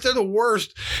Pittsburgh Pirates, they're the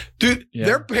worst. Dude,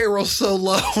 their payroll's so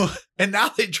low. And now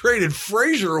they traded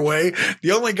Frazier away,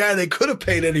 the only guy they could have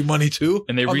paid any money to.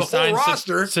 And they re-signed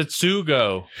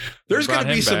Satsugo. There's going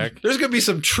to be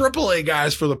some AAA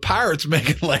guys for the Pirates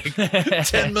making like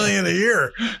 $10 million a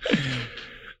year.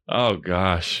 Oh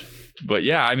gosh. But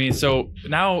yeah, I mean, so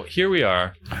now here we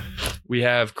are. We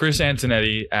have Chris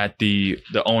Antonetti at the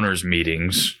owners'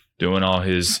 meetings doing all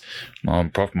his,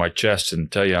 I'm puffing my chest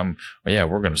and tell you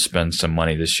we're going to spend some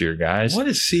money this year, guys. What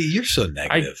is he? You're so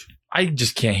negative. I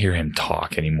just can't hear him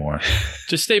talk anymore.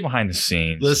 Just stay behind the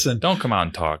scenes. Listen. Don't come out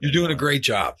and talk. You're doing a great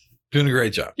job. Doing a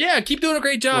great job. Yeah, keep doing a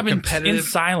great job in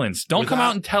silence. Don't come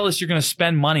out and tell us you're going to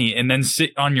spend money and then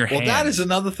sit on your hands. Well, that is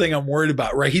another thing I'm worried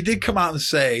about, right? He did come out and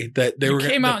say that the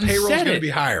payroll's going to be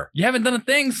higher. You haven't done a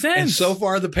thing since. And so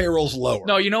far, the payroll's lower.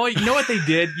 No, you know what? You know what they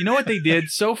did? You know what they did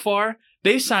so far?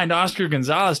 They signed Oscar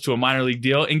Gonzalez to a minor league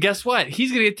deal, and guess what?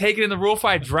 He's going to get taken in the Rule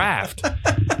 5 draft.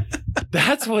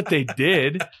 That's what they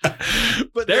did.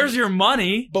 But there's your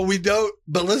money. But we don't.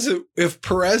 But listen, if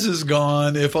Perez is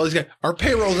gone, if all these guys, our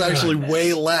payroll is actually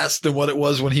way less than what it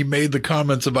was when he made the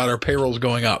comments about our payrolls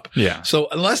going up. Yeah. So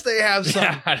unless they have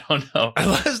some, I don't know.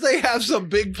 Unless they have some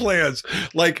big plans,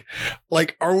 like,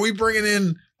 are we bringing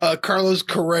in Carlos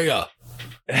Correa?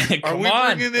 Come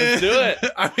on, let's do it.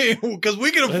 I mean, because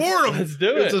we can afford them. Let's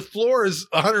do it. If the floor is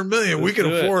 $100 million, we can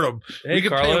afford them. Hey, we can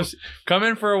Carlos, come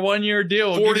in for a 1-year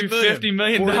deal. We'll give you $50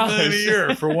 million. $40 million a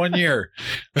year for 1 year.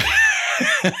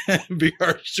 Be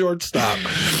our shortstop.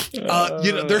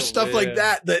 There's stuff like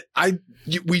that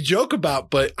we joke about,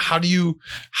 but how do you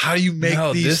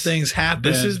make these things happen?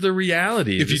 This is the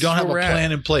reality. If you don't have a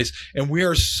plan in place, and we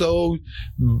are so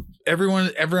everyone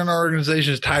in our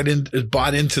organization is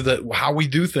bought into how we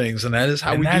do things, and that is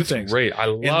how we do things. Great, I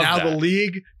love that. And now the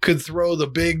league could throw the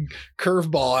big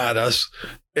curveball at us.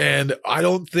 And I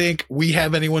don't think we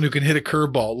have anyone who can hit a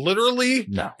curveball, literally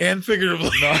and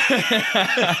figuratively.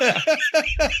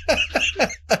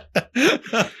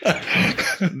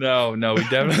 No,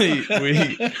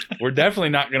 we're definitely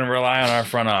not going to rely on our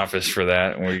front office for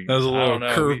that. That was a little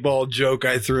curveball joke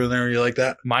I threw in there. You like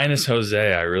that? Minus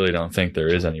Jose, I really don't think there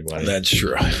is anybody. That's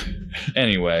true.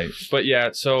 Anyway, but yeah,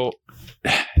 so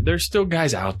there's still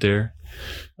guys out there.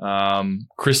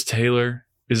 Chris Taylor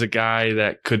is a guy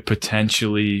that could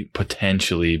potentially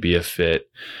be a fit.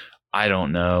 I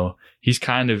don't know. He's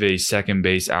kind of a second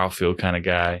base outfield kind of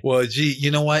guy. Well, gee,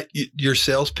 you know what? Your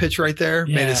sales pitch right there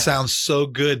made it sound so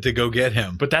good to go get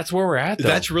him. But that's where we're at, though.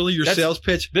 That's really your sales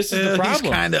pitch? This is the problem.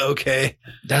 He's kind of okay.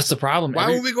 That's the problem.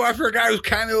 Why would we go after a guy who's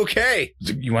kind of okay?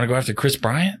 You want to go after Chris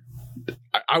Bryant?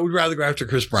 I would rather go after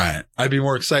Chris Bryant. I'd be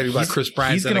more excited about Chris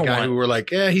Bryant than a guy who were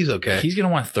like, yeah, he's okay. He's going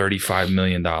to want $35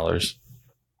 million.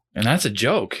 And that's a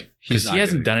joke because he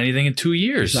hasn't done anything in 2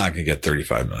 years. He's not going to get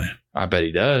 $35 million. I bet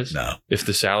he does. No. If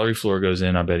the salary floor goes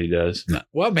in, I bet he does. No.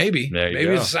 Well, maybe. Maybe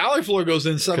if the salary floor goes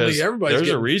in, suddenly everybody's There's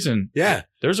a reason. Yeah.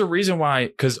 There's a reason why,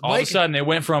 because all of a sudden it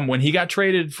went from when he got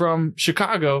traded from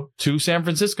Chicago to San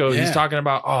Francisco, he's talking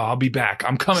about, I'll be back.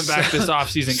 I'm coming back this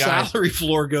offseason, guys. Salary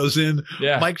floor goes in.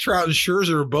 Yeah. Mike Trout and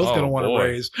Scherzer are both going to want to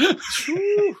raise.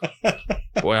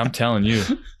 Boy, I'm telling you,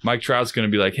 Mike Trout's going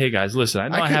to be like, hey, guys, listen, I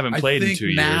know I haven't played in 2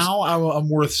 years. Now I'm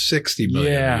worth $60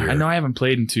 million. Yeah, I know I haven't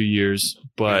played in 2 years,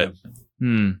 but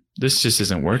this just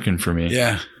isn't working for me.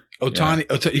 Yeah.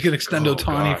 Ohtani, you can extend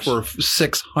Ohtani for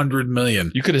 $600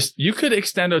 million. You could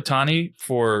extend Ohtani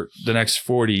for the next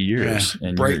 40 years. Yeah.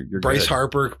 And Bryce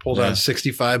Harper pulled out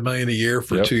 $65 million a year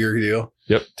for a 2-year deal.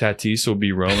 Yep. Tatis will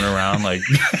be roaming around like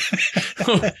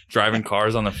driving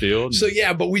cars on the field. So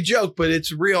yeah, but we joke, but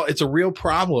it's real. It's a real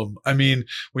problem. I mean,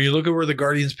 when you look at where the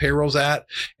Guardians payroll's at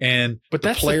and the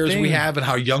players we have and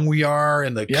how young we are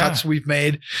and the cuts we've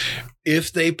made,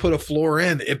 if they put a floor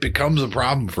in, it becomes a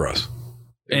problem for us.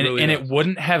 It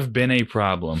wouldn't have been a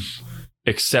problem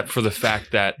except for the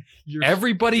fact that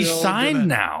everybody's signed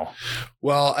now.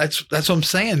 Well, that's what I'm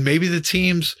saying. Maybe the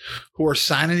teams who are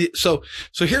signing it. So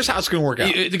here's how it's going to work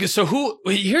out. So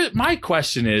my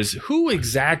question is, who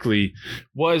exactly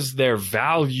was their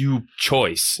value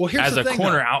choice as a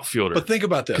corner outfielder? But think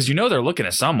about this. Because they're looking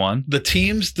at someone. The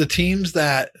teams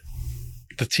that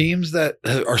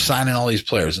are signing all these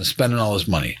players and spending all this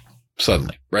money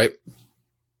suddenly, right?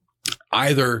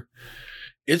 Either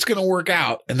it's going to work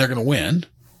out and they're going to win.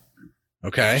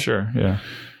 Okay. Sure. Yeah.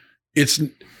 If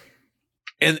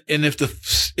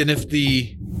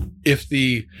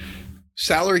the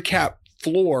salary cap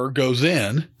floor goes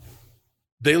in,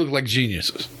 they look like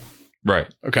geniuses. Right.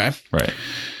 Okay. Right.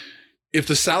 If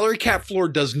the salary cap floor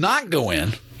does not go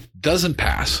in, doesn't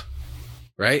pass,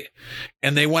 right?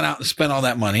 And they went out and spent all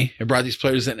that money and brought these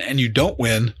players in and you don't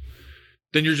win,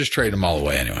 then you're just trading them all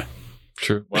away anyway.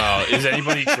 True. Wow. Is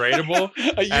anybody tradable?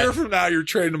 A year from now, you're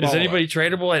trading them all. Is anybody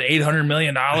tradable at $800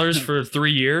 million for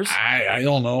 3 years? I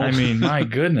don't know. I mean, my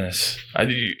goodness.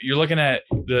 You're looking at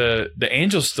the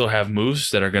Angels still have moves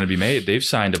that are going to be made. They've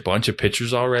signed a bunch of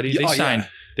pitchers already.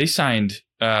 They signed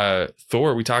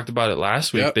Thor. We talked about it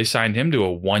last week. Yep. They signed him to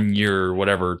a 1 year,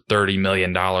 $30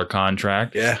 million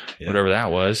contract. Yeah. Whatever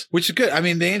that was. Which is good. I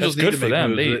mean, the Angels need to make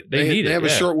them. moves. They have a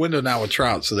short window now with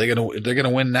Trout, so they're gonna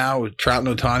win now with Trout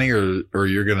and Ohtani, or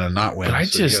you're gonna not win.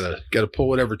 But you gotta pull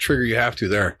whatever trigger you have to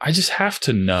there. I just have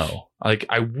to know. Like,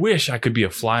 I wish I could be a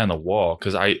fly on the wall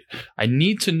because I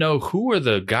need to know who are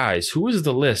the guys, who is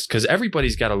the list, because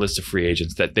everybody's got a list of free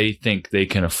agents that they think they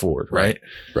can afford, right?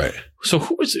 Right. So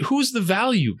who's the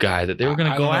value guy that they were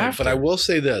going to go after? But I will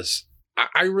say this.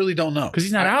 I really don't know because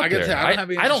he's not out there. I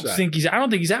don't think he's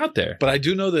out there. But I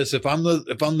do know this: if I'm the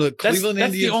Cleveland Indians,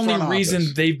 that's the only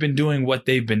reason they've been doing what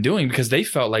they've been doing, because they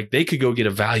felt like they could go get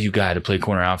a value guy to play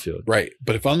corner outfield. Right.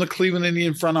 But if I'm the Cleveland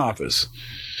Indian front office,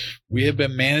 we have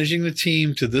been managing the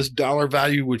team to this dollar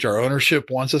value, which our ownership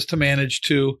wants us to manage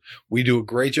to. We do a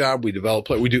great job. We develop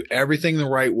play. We do everything the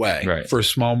right way for a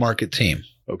small market team.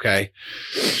 Okay.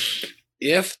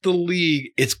 If the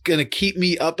league, it's going to keep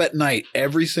me up at night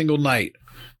every single night.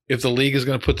 If the league is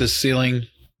going to put this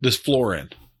floor in,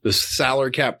 this salary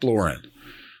cap floor in,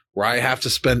 where I have to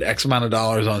spend X amount of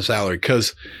dollars on salary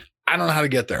because I don't know how to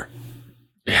get there.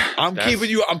 Yeah, I'm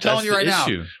telling you right now,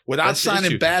 without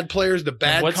signing bad players to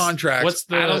bad contracts,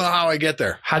 I don't know how I get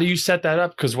there. How do you set that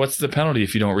up? Because what's the penalty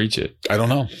if you don't reach it? I don't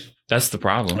know. That's the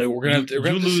problem. We're gonna have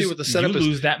to see what the setup is.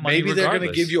 Lose that money maybe they're going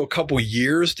to give you a couple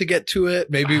years to get to it.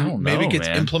 Maybe it gets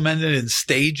implemented in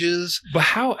stages. But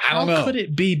how could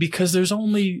it be? Because there's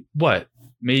only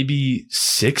maybe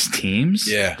 6 teams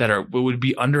that would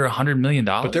be under $100 million.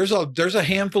 But there's a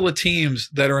handful of teams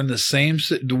that are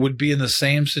would be in the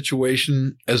same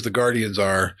situation as the Guardians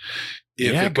are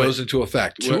if it goes into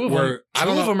effect. Two of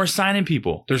them are signing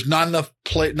people. There's not enough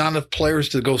players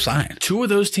to go sign. 2 of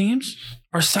those teams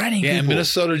are signing people. And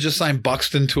Minnesota just signed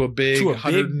Buxton to a big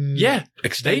extension,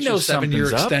 they know 7-year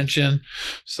extension.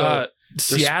 So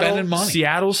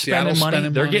Seattle's spending money.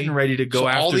 They're getting ready to go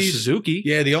after Suzuki.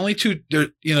 Yeah, the only 2,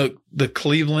 the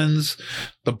Clevelands,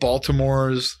 the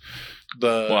Baltimores,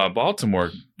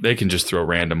 Baltimore they can just throw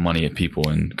random money at people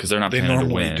because they're not They planning to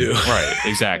normally win. do. Right,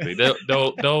 exactly.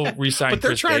 They'll re-sign But they're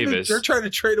Chris trying Davis. they're trying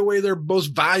to trade away their most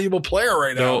valuable player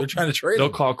right now. They're trying to trade They'll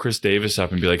him. call Chris Davis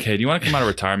up and be like, "Hey, do you want to come out of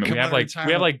retirement? Come we have out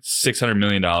of like retirement. $600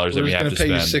 million that We're we have just to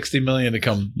going to pay spend. you $60 million to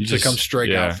come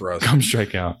strike out for us. Come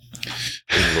strike out.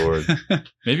 Good Lord.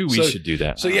 Maybe we should do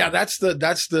that. So yeah, that's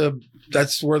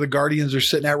where the Guardians are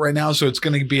sitting at right now. So it's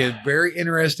going to be a very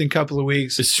interesting couple of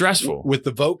weeks. It's stressful. With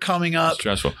the vote coming up. It's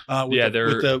stressful.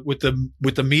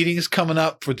 With the meetings coming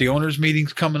up, with the owners'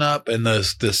 meetings coming up, and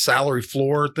the salary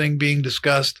floor thing being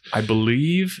discussed. I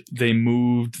believe they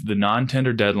moved the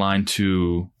non-tender deadline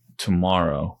to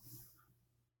tomorrow.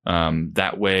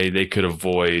 That way they could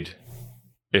avoid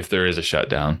if there is a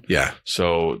shutdown. Yeah.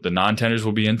 So the non-tenders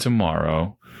will be in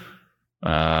tomorrow.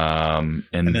 And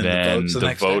then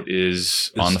the vote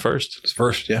is on the 1st. It's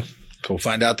first, yeah. So we'll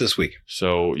find out this week.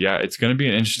 So yeah, it's going to be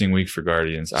an interesting week for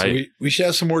Guardians. So we should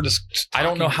have some more. I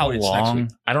don't know how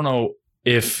long. I don't know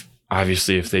if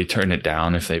they turn it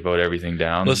down, if they vote everything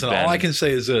down. Listen, all I can say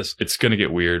is this: it's going to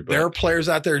get weird. But there are players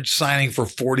out there signing for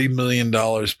 $40 million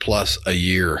plus a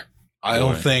year. I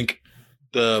don't think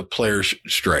the players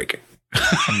strike.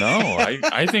 No,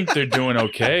 I think they're doing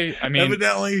okay. I mean,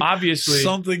 evidently, obviously,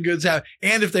 something good's happening.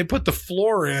 And if they put the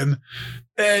floor in,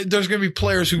 there's going to be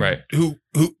players who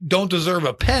don't deserve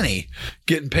a penny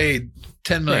getting paid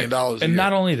 $10 million. And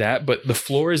not only that, but the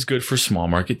floor is good for small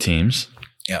market teams.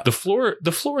 Yeah. The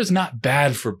floor is not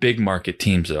bad for big market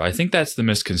teams, though. I think that's the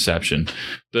misconception.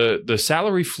 The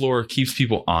salary floor keeps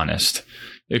people honest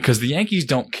because the Yankees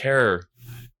don't care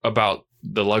about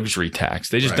the luxury tax.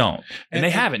 They just don't. And they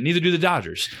haven't. Neither do the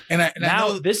Dodgers. And I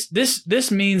know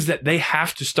this means that they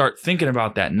have to start thinking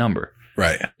about that number.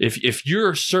 Right. If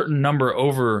you're a certain number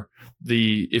over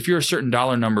if you're a certain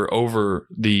dollar number over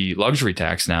the luxury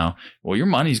tax now, well, your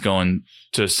money's going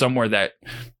to somewhere that,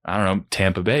 I don't know,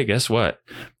 Tampa Bay. Guess what?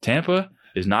 Tampa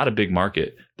is not a big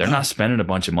market. They're not spending a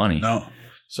bunch of money. No.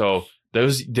 So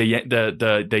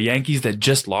the Yankees that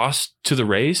just lost to the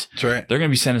Rays, that's right. They're going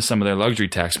to be sending some of their luxury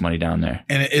tax money down there.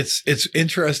 And it's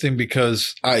interesting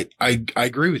because I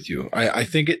agree with you. I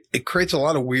think it creates a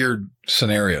lot of weird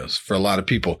scenarios for a lot of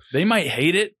people. They might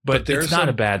hate it, but it's not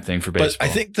a bad thing for baseball.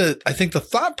 But I think the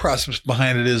thought process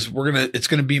behind it is it's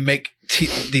going to make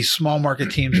these small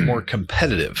market teams more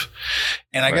competitive.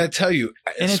 And I got to tell you,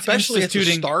 and especially at the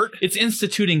start, it's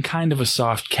instituting kind of a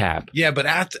soft cap. Yeah,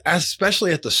 but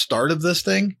especially at the start of this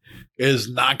thing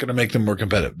is not going to make them more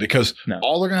competitive because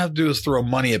all they're going to have to do is throw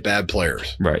money at bad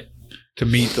players. Right. To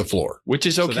meet the floor, which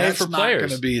is okay for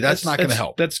players. That's not going to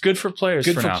help. That's good for players.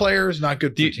 Good for players, not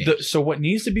good for teams. So what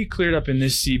needs to be cleared up in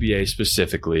this CBA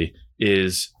specifically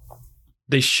is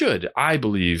they should, I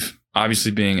believe,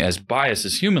 obviously being as biased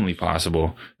as humanly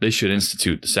possible, they should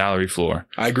institute the salary floor.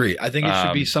 I agree. I think it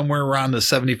should be somewhere around the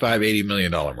 $75-80 million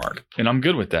mark. And I'm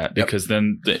good with that because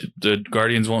then the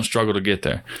Guardians won't struggle to get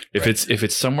there. If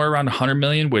it's somewhere around $100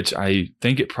 million, which I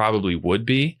think it probably would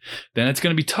be, then it's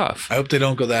going to be tough. I hope they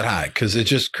don't go that high because it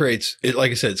just creates it.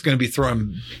 Like I said, it's going to be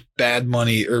throwing bad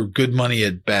money or good money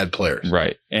at bad players.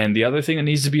 Right. And the other thing that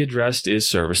needs to be addressed is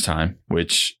service time,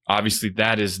 which obviously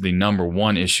that is the number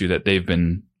one issue that they've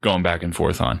been going back and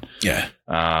forth on. Yeah.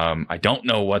 I don't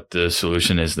know what the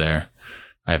solution is there.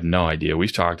 I have no idea.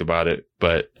 We've talked about it,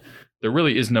 but there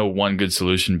really is no one good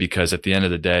solution because at the end of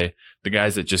the day, the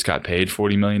guys that just got paid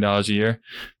 $40 million a year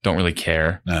don't really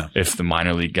care if the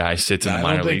minor league guy sits in the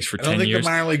minor leagues for 10 years. I don't think the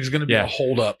minor league is going to be a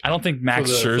holdup. I don't think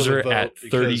Max Scherzer at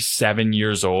 37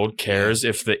 years old cares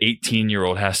if the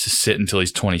 18-year-old has to sit until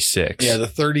he's 26. Yeah, the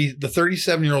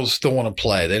 37-year-olds still want to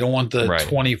play. They don't want the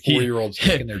 24-year-olds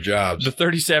taking their jobs. The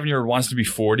 37-year-old wants to be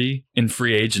 40 in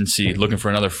free agency looking for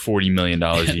another $40 million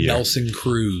a year. Nelson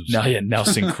Cruz.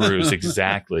 Nelson Cruz,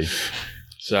 exactly.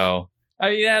 So,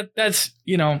 that's,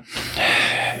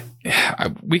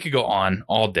 we could go on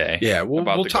all day. Yeah, we'll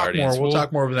talk Guardians. more. We'll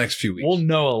talk more over the next few weeks. We'll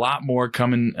know a lot more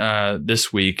coming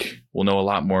this week. We'll know a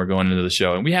lot more going into the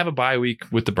show. And we have a bye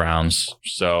week with the Browns.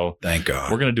 So thank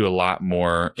God. We're going to do a lot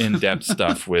more in-depth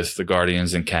stuff with the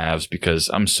Guardians and Cavs because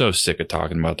I'm so sick of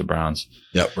talking about the Browns.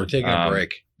 Yep, we're taking a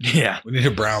break. Yeah. We need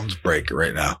a Browns break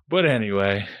right now. But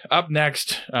anyway, up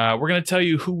next, we're going to tell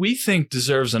you who we think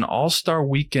deserves an All-Star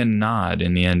Weekend nod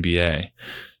in the NBA.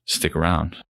 Stick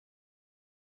around.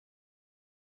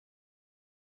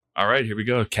 All right, here we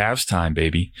go. Cavs time,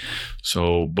 baby.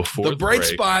 So before the bright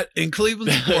spot in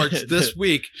Cleveland sports this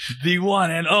week, the one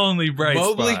and only bright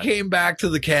spot. Mobley came back to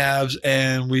the Cavs,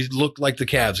 and we looked like the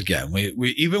Cavs again. We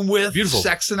even with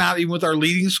Sexton out, even with our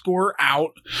leading scorer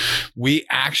out, we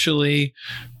actually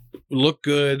look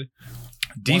good.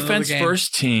 Defense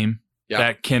first team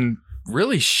that can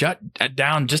really shut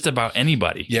down just about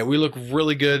anybody. Yeah, we look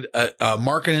really good.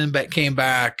 Markkanen came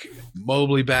back,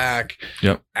 Mobley back,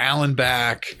 Allen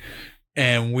back,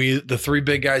 and the three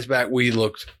big guys back. We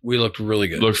looked really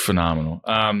good. Looked phenomenal.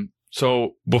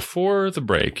 So before the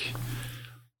break,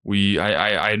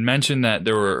 I had mentioned that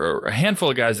there were a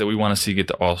handful of guys that we want to see get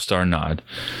the All-Star nod.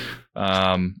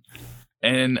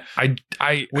 And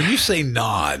I when you say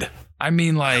nod, I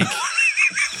mean like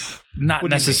not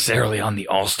necessarily on the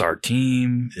All-Star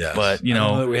team, but you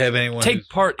know, we have anyone take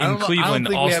part in Cleveland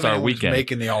All-Star weekend,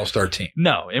 making the All-Star team.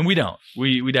 No, and we don't.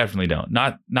 We definitely don't.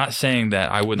 Not saying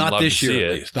that I wouldn't love to see it.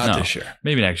 At least. Not this year.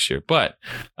 Maybe next year. But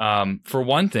for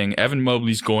one thing, Evan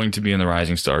Mobley's going to be in the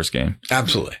Rising Stars game.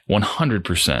 Absolutely,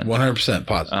 100%. 100%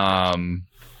 positive.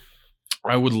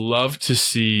 I would love to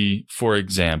see, for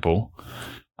example,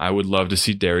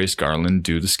 Darius Garland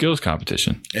do the skills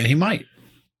competition, and he might.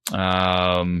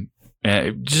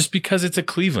 Just because it's a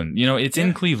Cleveland, you know, it's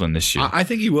in Cleveland this year. I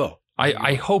think he will.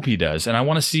 I hope he does, and I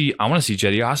want to see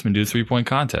Cedi Osman do the 3-point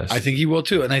contest. I think he will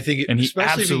too, and I think he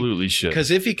absolutely should,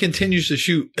 because if he continues to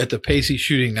shoot at the pace he's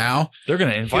shooting now, they're going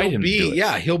to invite him to do it.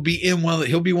 Yeah, he'll be one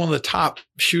of the top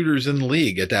shooters in the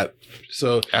league at that.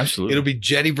 So absolutely, it'll be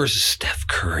Cedi versus Steph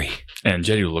Curry, and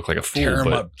Cedi will look like a fool. Tear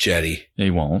him up, Cedi. He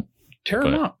won't tear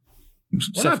him up.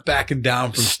 We're not backing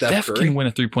down from Steph Curry. Can win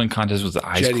a 3-point contest with the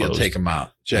eyes closed. Cedi will take him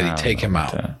out. Cedi, take him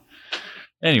out.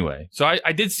 Anyway, so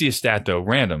I did see a stat, though,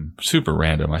 super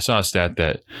random. I saw a stat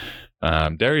that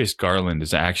Darius Garland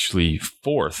is actually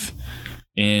 4th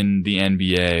in the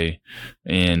NBA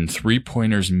in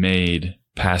 3-pointers made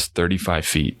past 35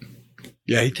 feet.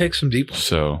 Yeah, he takes some deep ones.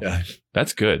 So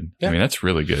that's good. Yeah. I mean, that's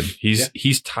really good.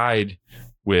 He's tied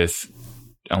with,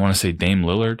 I want to say, Dame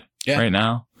Lillard right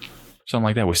now. Something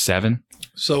like that with 7.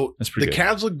 So the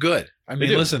Cavs look good. I mean,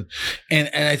 listen, and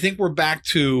I think we're back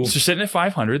to. So they're sitting at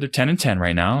 500. They're 10-10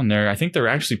 right now, and I think they're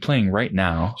actually playing right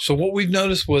now. So what we've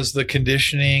noticed was the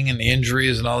conditioning and the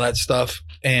injuries and all that stuff,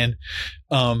 and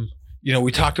you know,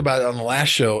 we talked about it on the last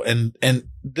show, and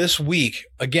this week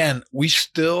again, we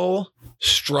still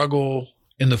struggle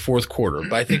in the fourth quarter,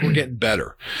 but I think we're getting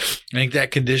better. I think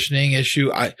that conditioning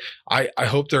issue, I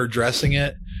hope they're addressing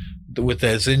it with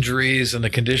his injuries and the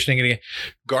conditioning.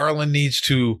 Garland needs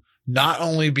to not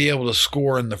only be able to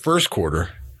score in the first quarter,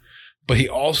 but he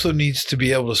also needs to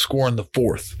be able to score in the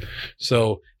fourth.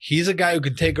 So he's a guy who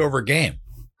can take over a game.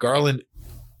 Garland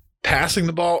passing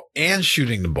the ball and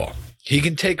shooting the ball. He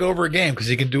can take over a game because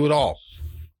he can do it all.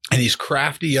 And he's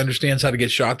crafty. He understands how to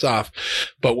get shots off.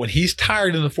 But when he's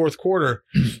tired in the fourth quarter,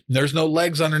 there's no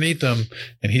legs underneath him,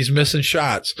 and he's missing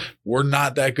shots. We're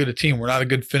not that good a team. We're not a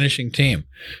good finishing team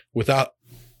without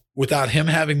him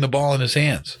having the ball in his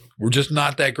hands. We're just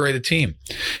not that great a team.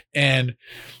 And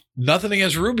nothing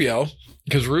against Rubio,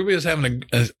 because Rubio's having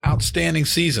an outstanding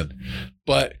season.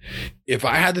 But if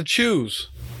I had to choose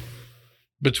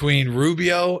between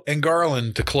Rubio and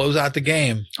Garland to close out the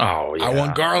game, I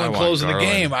want Garland closing the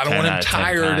game. I don't want him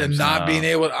tired and not being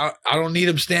able. I don't need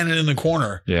him standing in the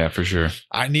corner. Yeah, for sure.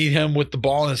 I need him with the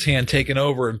ball in his hand, taking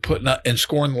over and putting up and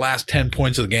scoring the last 10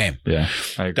 points of the game. Yeah,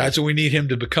 I agree. That's what we need him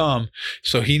to become.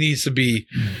 So he needs to be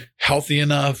healthy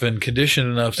enough and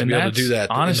conditioned enough to be able to do that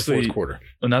honestly, in the fourth quarter.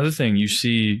 Another thing you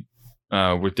see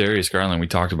with Darius Garland, we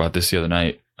talked about this the other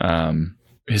night.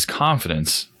 His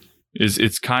confidence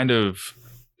it's kind of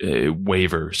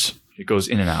wavers. It goes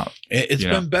in and out. It's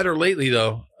been better lately,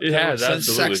 though. It has. Since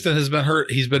absolutely. Sexton has been hurt,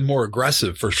 he's been more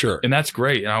aggressive for sure. And that's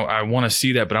great. And I want to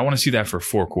see that, but I want to see that for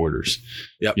 4 quarters.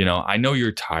 Yep. You know, I know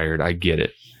you're tired. I get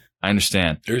it. I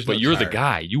understand. But you're the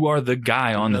guy. You are the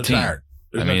guy on the team.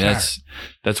 I mean,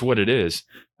 that's what it is.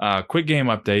 Quick game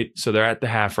update. So they're at the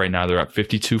half right now. They're up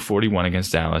 52-41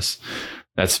 against Dallas.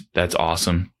 That's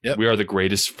awesome. Yep. We are the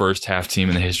greatest first half team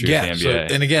in the history of the NBA.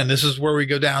 So, and again, this is where we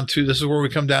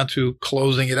come down to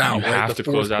closing it out. You have to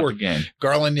close out the game.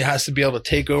 Garland has to be able to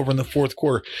take over in the fourth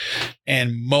quarter,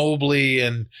 and Mobley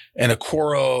and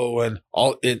Okoro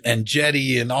and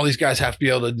Cedi and all these guys have to be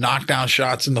able to knock down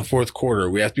shots in the fourth quarter.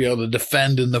 We have to be able to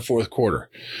defend in the fourth quarter,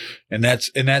 and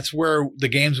that's where the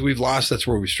games we've lost. That's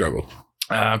where we struggle.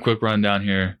 Quick rundown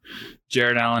here.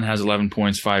 Jared Allen has 11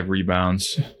 points, 5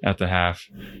 rebounds at the half.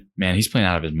 Man, he's playing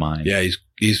out of his mind. Yeah, he's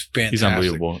fantastic. He's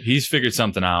unbelievable. He's figured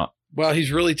something out. Well, he's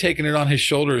really taken it on his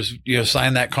shoulders,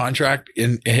 sign that contract.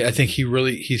 And I think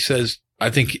I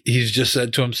think he's just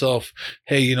said to himself,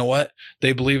 hey, you know what?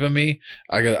 They believe in me.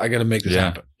 I got to make this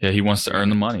happen. Yeah, he wants to earn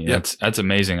the money. Yep. That's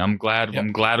amazing. I'm glad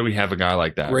we have a guy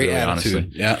like that. Great really, attitude.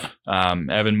 Honestly. Yeah.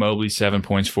 Evan Mobley, 7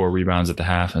 points, 4 rebounds at the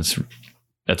half.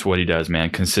 That's what he does, man.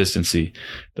 Consistency,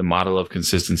 the model of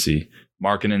consistency.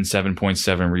 Markkanen,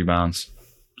 7.7 rebounds.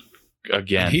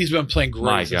 again. And he's been playing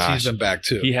great since he's been back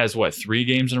too. He has 3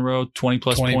 games in a row, 20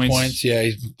 plus 20 points. Yeah,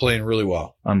 he's playing really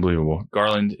well. Unbelievable.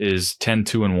 Garland is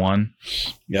 10-2-1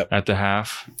 at the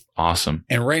half. Awesome.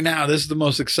 And right now, this is the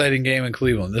most exciting game in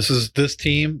Cleveland.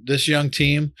 This young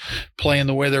team playing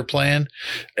the way they're playing.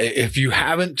 If you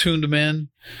haven't tuned them in,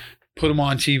 put them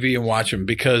on TV and watch them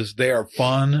because they are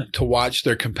fun to watch.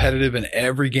 They're competitive in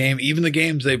every game. Even the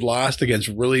games they've lost against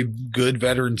really good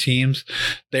veteran teams,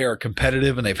 they are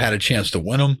competitive and they've had a chance to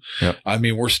win them. Yep. I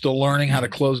mean, we're still learning how to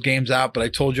close games out, but I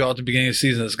told you all at the beginning of the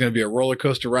season, it's going to be a roller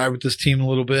coaster ride with this team a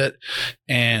little bit.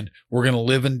 And we're going to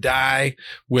live and die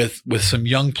with some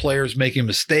young players making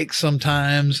mistakes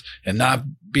sometimes and not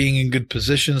being in good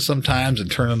positions sometimes and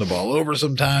turning the ball over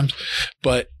sometimes.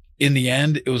 But in the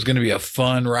end, it was going to be a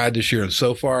fun ride this year, and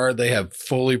so far they have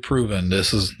fully proven this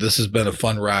has been a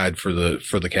fun ride for the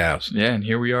Cavs. Yeah, and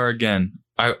here we are again.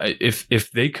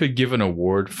 If they could give an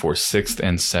award for 6th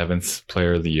and 7th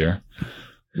Player of the Year,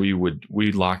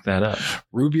 we'd lock that up.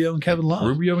 Rubio and Kevin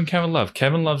Love.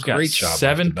 Kevin Love's got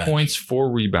 7 points, 4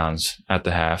 rebounds at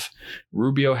the half.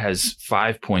 Rubio has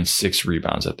 5.6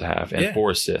 rebounds at the half and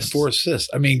 4 assists.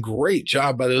 I mean, great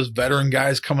job by those veteran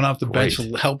guys coming off the bench,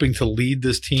 helping to lead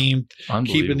this team,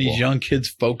 keeping these young kids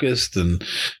focused. And I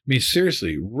mean,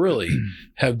 seriously, really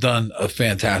have done a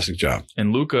fantastic job.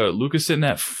 And Luka's sitting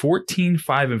at 14,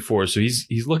 5, and 4. So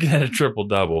he's looking at a triple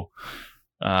double.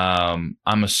 I'm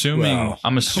assuming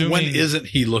when isn't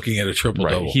he looking at a triple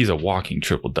double? He's a walking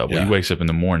triple double. He wakes up in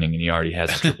the morning and he already has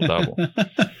a triple double.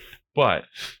 But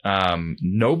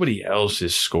nobody else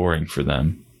is scoring for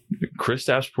them.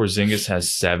 Kristaps Porzingis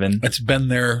has 7. It's been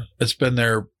their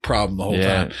problem the whole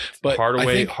time. But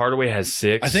Hardaway has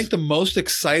 6. I think the most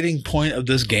exciting point of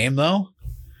this game though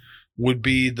would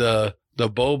be the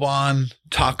Boban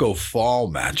Taco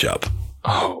Fall matchup.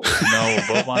 Oh, no,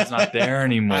 Boban's not there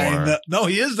anymore. No,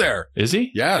 he is there. Is he?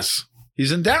 Yes.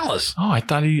 He's in Dallas. Oh, I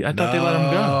thought they let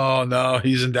him go. Oh, no,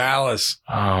 he's in Dallas.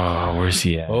 Oh, where's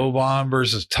he at? Boban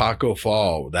versus Taco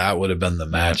Fall. That would have been the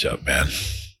matchup, man.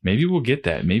 Maybe we'll get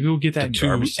that. The two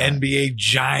NBA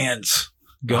giants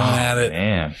going at it.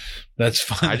 Man. That's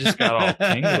fun. I just got all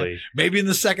tingly. Maybe in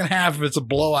the second half, if it's a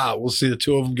blowout, we'll see the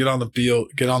two of them get on the field,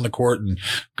 get on the court, and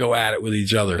go at it with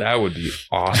each other. That would be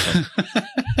awesome.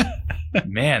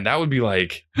 Man, that would be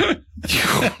like,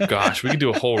 oh gosh, we could do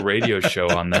a whole radio show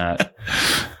on that.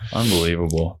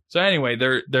 Unbelievable. So anyway,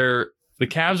 the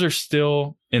Cavs are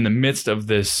still in the midst of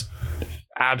this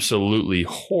absolutely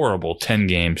horrible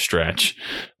 10-game stretch.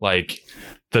 Like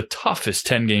the toughest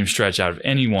 10-game stretch out of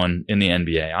anyone in the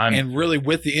NBA. And really,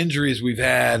 with the injuries we've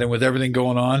had and with everything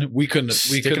going on, we couldn't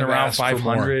around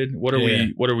 500. What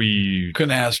are we?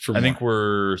 Couldn't ask for more. I think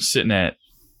we're sitting at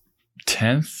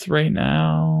 10th right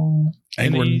now. I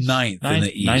think we're ninth in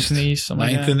the East. Ninth in the East.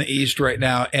 Ninth in the East right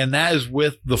now. And that is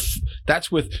with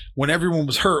when everyone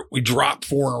was hurt, we dropped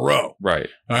 4 in a row. Right.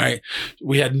 All right.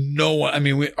 We had no one. I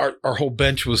mean, our whole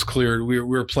bench was cleared. We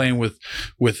were playing with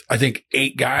I think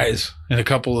 8 guys in a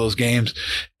couple of those games.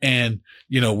 And,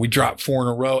 we dropped 4 in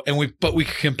a row but we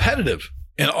competitive.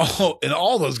 In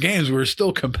all those games, we were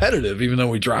still competitive, even though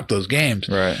we dropped those games.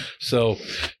 Right. So,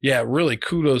 yeah, really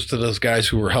kudos to those guys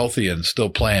who were healthy and still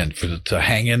playing to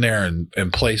hang in there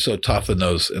and play so tough in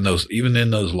those even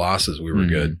in those losses, we were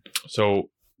good. So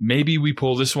maybe we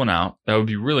pull this one out. That would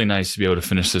be really nice to be able to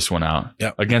finish this one out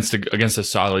against a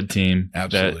solid team.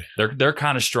 Absolutely. They're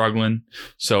kind of struggling.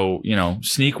 So,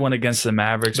 sneak one against the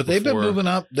Mavericks. But they've been moving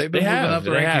up. They've been moving up the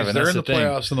rankings. They're in the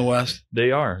playoffs in the West. They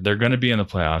are. They're going to be in the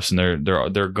playoffs, and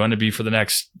they're going to be for the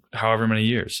next however many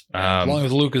years. As long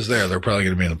as Luka's there, they're probably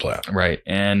going to be in the playoffs. Right.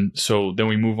 And so then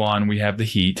we move on. We have the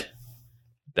Heat.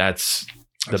 That's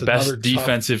the best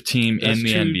defensive team in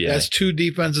the NBA. That's 2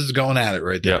 defenses going at it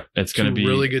right there. Yep, it's going to be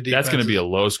really good defenses. That's going to be a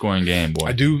low-scoring game, boy.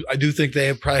 I do think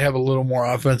they probably have a little more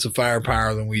offensive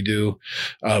firepower than we do,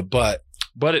 but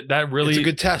that really it's a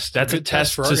good test. That's a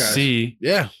test for our guys. See.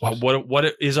 Yeah,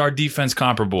 what is our defense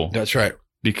comparable? That's right.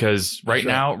 Because right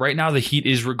now, the Heat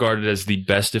is regarded as the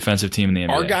best defensive team in the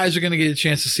NBA. Our guys are going to get a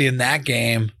chance to see in that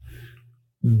game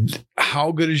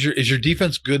how good is your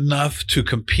defense good enough to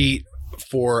compete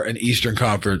for an Eastern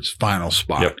Conference final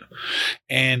spot. Yep.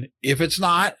 And if it's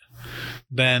not,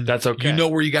 then that's okay. You know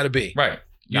where you got to be. Right.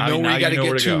 You know where you got to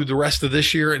get to the rest of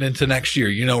this year and into next year.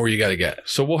 You know where you got to get.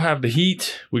 So we'll have the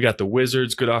Heat. We got the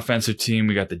Wizards, good offensive team.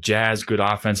 We got the Jazz, good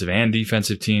offensive and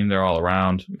defensive team. They're all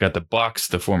around. We got the Bucks,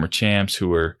 the former champs,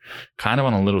 who are kind of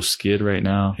on a little skid right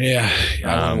now. Yeah.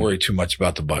 I don't worry too much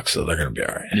about the Bucks, so they're going to be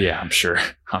all right. Yeah, I'm sure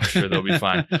they'll be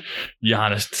fine.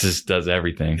 Giannis just does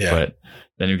everything. Yeah. But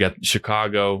then you got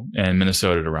Chicago and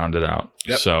Minnesota to round it out.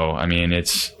 Yep. So, I mean,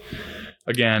 it's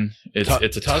again,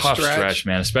 it's a tough stretch,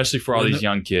 man, especially for all these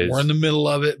young kids. We're in the middle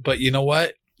of it, but you know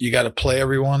what? You got to play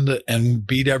everyone and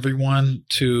beat everyone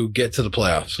to get to the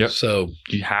playoffs. Yep. So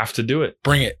you have to do it.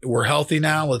 Bring it. We're healthy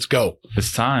now. Let's go.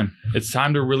 It's time. It's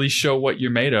time to really show what you're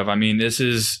made of. I mean,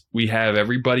 we have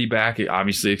everybody back,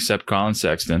 obviously, except Colin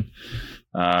Sexton.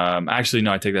 Actually,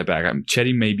 no, I take that back.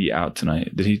 Chetty may be out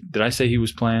tonight. Did I say he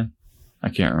was playing? I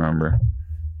can't remember.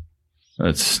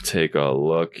 Let's take a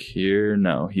look here.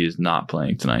 No, he is not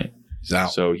playing tonight. He's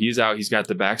out. So he's out. He's got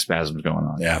the back spasms going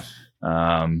on. Yeah.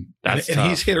 That's and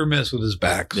he's hit or miss with his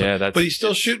back. So. Yeah, but he's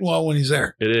still shooting well when he's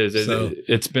there. It is.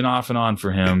 It's been off and on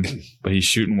for him, but he's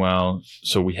shooting well.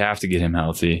 So we have to get him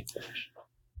healthy.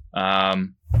 All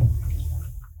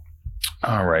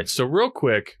right. So real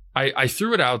quick, I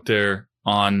threw it out there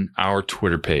on our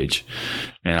Twitter page,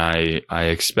 and I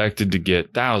expected to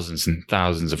get thousands and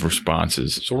thousands of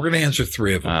responses. So we're going to answer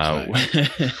 3 of them.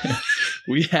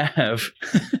 We have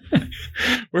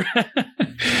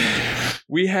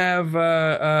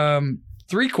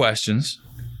 3 questions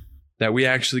that we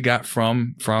actually got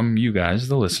from you guys,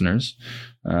 the listeners,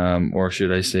 or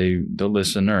should I say the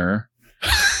listener.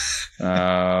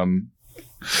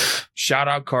 Shout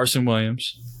out Carson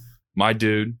Williams, my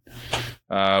dude.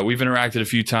 We've interacted a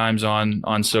few times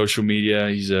on social media.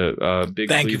 He's a big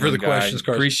Thank you for the guy. questions,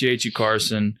 Carson. Appreciate you,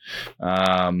 Carson.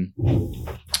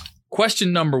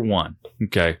 Question number 1.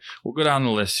 Okay, we'll go down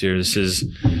the list here.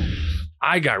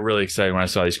 I got really excited when I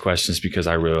saw these questions because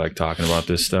I really like talking about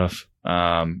this stuff.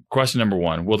 Question number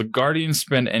 1. Will the Guardians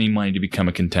spend any money to become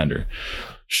a contender?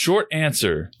 Short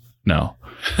answer, no.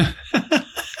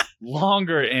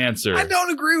 Longer answer. I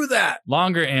don't agree with that.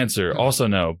 Longer answer, also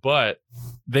no. But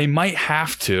they might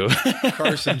have to.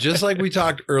 Carson, just like we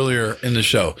talked earlier in the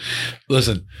show,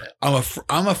 listen,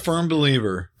 I'm a firm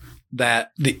believer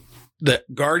that the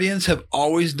Guardians have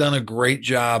always done a great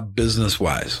job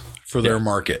business-wise for their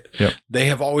market. Yep. They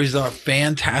have always done a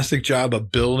fantastic job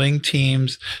of building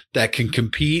teams that can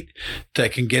compete,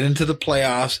 that can get into the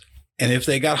playoffs, and if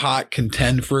they got hot,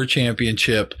 contend for a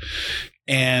championship.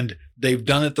 And they've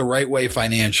done it the right way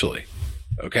financially,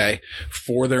 okay,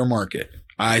 for their market.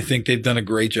 I think they've done a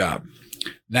great job.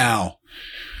 Now,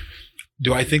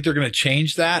 do I think they're going to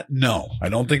change that? No, I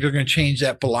don't think they're going to change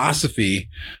that philosophy,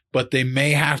 but they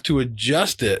may have to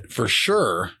adjust it for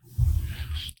sure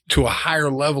to a higher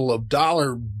level of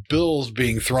dollar bills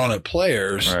being thrown at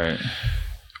players, right,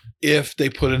 if they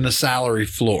put in a salary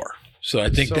floor. So I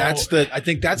think that's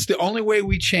the only way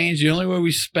we change, the only way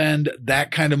we spend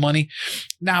that kind of money.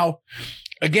 Now,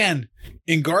 again,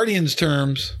 in Guardians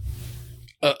terms,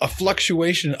 a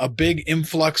fluctuation, a big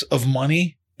influx of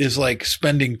money is like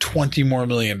spending $20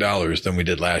 million more than we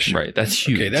did last year. Right. That's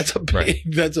huge. Okay, that's a big,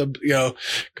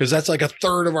 because that's like a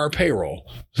third of our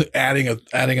payroll, adding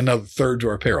another third to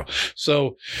our payroll.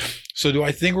 So do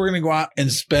I think we're going to go out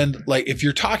and spend, like, if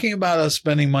you're talking about us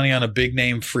spending money on a big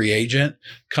name free agent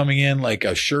coming in, like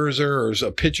a Scherzer or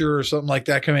a pitcher or something like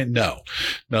that coming in? No,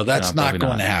 that's not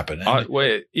going to happen.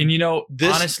 Wait, and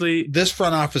honestly, this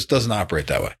front office doesn't operate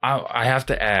that way. I have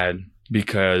to add,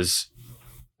 because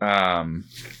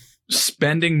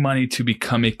spending money to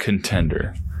become a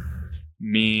contender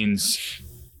means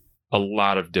a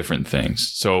lot of different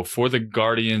things. So for the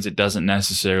Guardians, it doesn't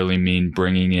necessarily mean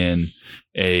bringing in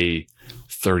a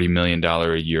 $30 million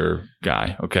a year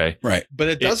guy. Okay. Right. But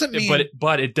it doesn't mean,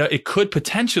 but it could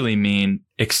potentially mean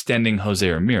extending Jose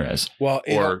Ramirez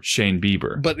or Shane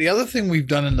Bieber. But the other thing we've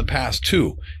done in the past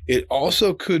too, it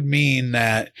also could mean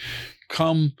that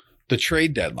come the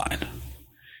trade deadline,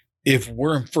 if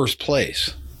we're in first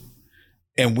place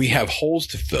and we have holes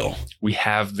to fill, we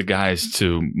have the guys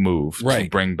to move, right, to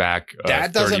bring back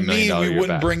that doesn't mean we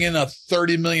wouldn't bring in a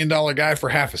 $30 million guy for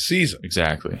half a season.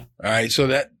 Exactly. All right. So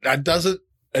that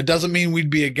doesn't mean we'd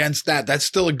be against that. That's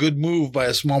still a good move by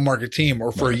a small market team,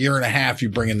 or for a year and a half, you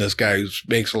bring in this guy who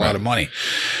makes a lot of money.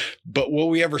 But will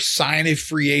we ever sign a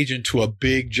free agent to a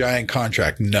big giant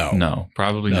contract? No,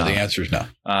 probably not. The answer is no.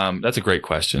 That's a great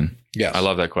question. Yes. I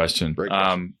love that question. Great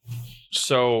question.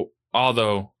 So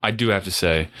although I do have to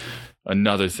say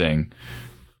another thing.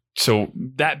 So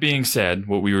that being said,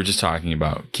 what we were just talking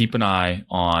about, keep an eye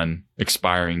on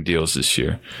expiring deals this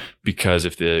year, because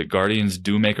if the Guardians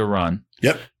do make a run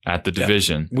at the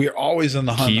division, we're always in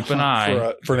the hunt. Keep an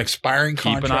eye for an expiring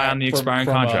contract. Keep an eye on the expiring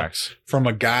contracts from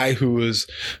a guy who is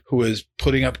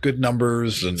putting up good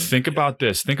numbers. And think about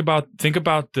this. Think about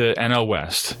the NL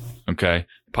West. Okay,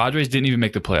 Padres didn't even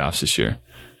make the playoffs this year.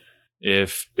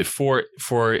 If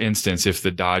for instance, if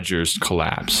the Dodgers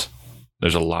collapse,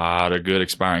 There's a lot of good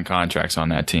expiring contracts on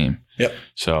that team. Yep.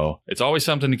 So it's always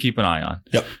something to keep an eye on.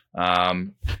 Yep.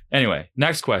 Anyway,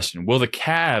 next question. Will the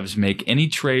Cavs make any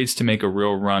trades to make a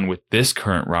real run with this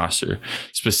current roster,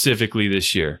 specifically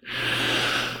this year?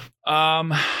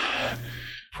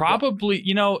 Probably,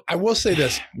 I will say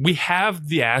this. We have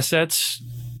the assets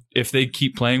if they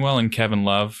keep playing well, and Kevin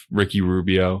Love, Ricky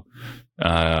Rubio,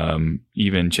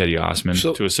 even Cedi Osman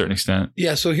to a certain extent.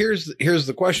 Yeah. So here's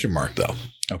the question mark, though.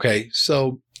 Okay.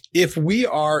 So if we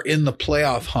are in the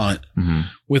playoff hunt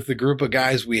with the group of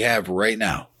guys we have right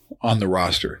now on the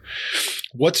roster,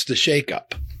 what's the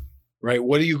shakeup? Right?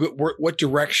 What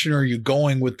direction are you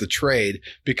going with the trade?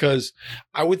 Because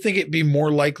I would think it'd be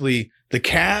more likely the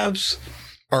Cavs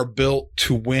are built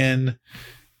to win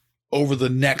over the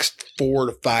next 4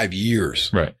 to 5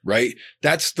 years. Right.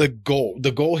 That's the goal.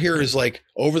 The goal here is like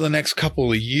over the next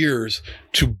couple of years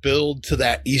to build to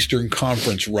that Eastern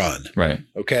Conference run. Right.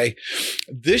 Okay.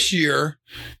 This year,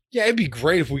 yeah, it'd be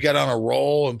great if we got on a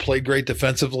roll and played great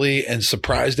defensively and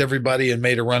surprised everybody and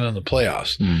made a run in the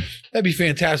playoffs. That'd be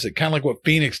fantastic. Kind of like what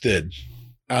Phoenix did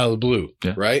out of the blue.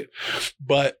 Yeah. Right.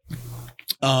 But,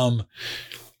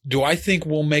 do I think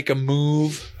we'll make a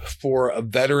move for a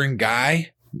veteran guy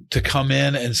to come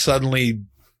in and suddenly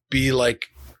be like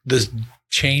this,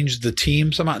 change the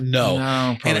team somehow?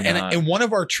 No, probably not. And one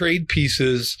of our trade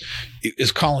pieces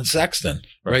is Colin Sexton,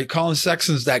 right? Colin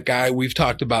Sexton's that guy we've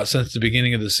talked about since the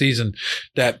beginning of the season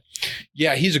that,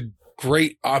 yeah, he's a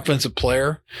great offensive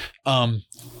player.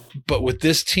 But with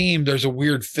this team, there's a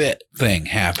weird fit thing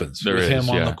happens with him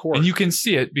on the court. And you can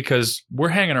see it because we're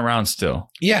hanging around still.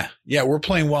 Yeah. Yeah. We're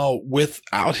playing well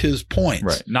without his points.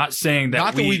 Right. Not saying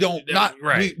that we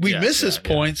miss his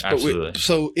points, but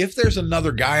so if there's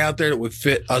another guy out there that would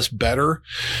fit us better,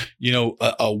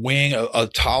 a wing, a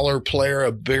taller player,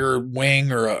 a bigger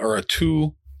wing or a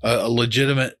two, a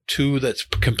legitimate two that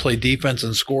can play defense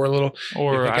and score a little.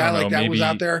 Or if a guy like that was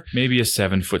out there, maybe a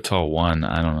 7 foot tall one.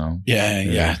 I don't know.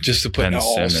 Yeah. Just to put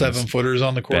all 7-footers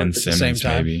on the court at the same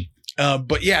time. Maybe.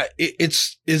 But yeah,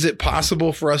 is it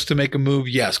possible for us to make a move?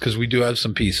 Yes, because we do have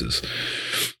some pieces.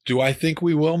 Do I think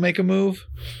we will make a move?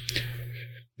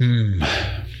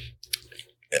 I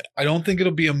don't think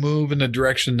it'll be a move in the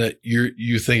direction that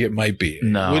you think it might be.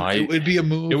 No, it would be a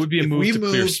move. It would be a move to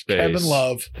clear space. Kevin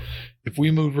Love. If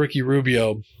we move Ricky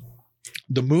Rubio,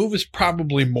 the move is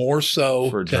probably more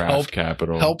so for to help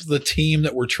the team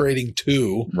that we're trading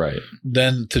to, right,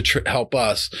 than to help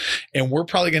us. And we're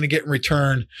probably going to get in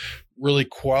return really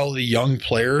quality young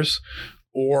players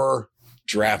or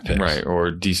draft picks, right,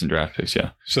 or decent draft picks.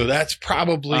 Yeah. So that's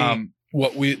probably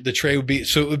what the trade would be.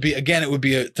 So it would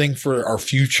be a thing for our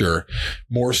future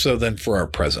more so than for our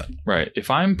present. Right. If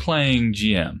I'm playing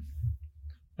GM.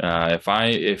 I'm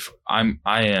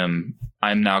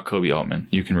now Kobe Altman.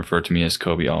 You can refer to me as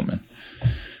Kobe Altman.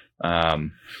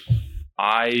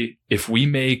 If we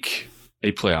make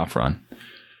a playoff run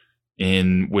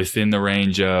within the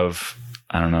range of,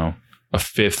 I don't know, a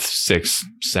 5th, 6th,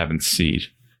 7th seed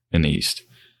in the East,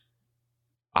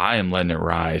 I am letting it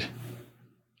ride.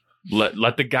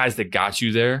 Let the guys that got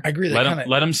you there. I agree. Let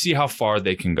them see how far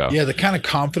they can go. Yeah, the kind of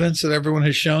confidence that everyone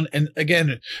has shown. And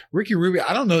again, Ricky Rubio,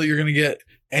 I don't know that you're going to get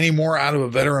any more out of a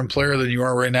veteran player than you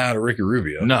are right now out of Ricky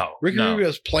Rubio. No. Ricky Rubio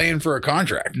is playing for a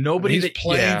contract. He's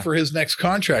playing for his next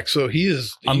contract. So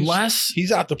he's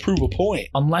out to prove a point.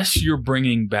 Unless you're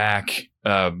bringing back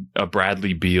a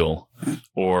Bradley Beal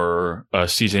or a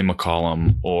CJ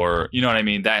McCollum, or you know what I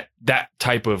mean, that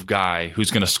type of guy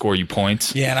who's going to score you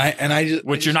points. Yeah,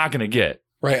 which you're not going to get.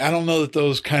 Right. I don't know that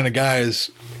those kind of guys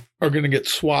are going to get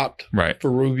swapped for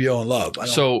Rubio and Love. I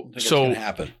don't think it's going to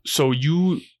happen. So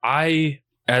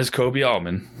as Kobe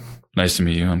Altman, nice to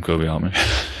meet you. I'm Kobe Altman.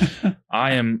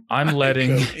 I'm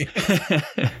letting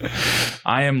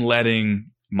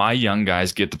my young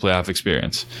guys get the playoff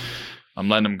experience. I'm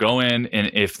letting them go in,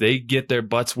 and if they get their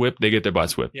butts whipped, they get their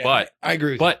butts whipped. Yeah, but I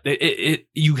agree. But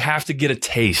you have to get a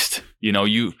taste. You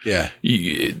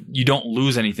don't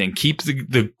lose anything. Keep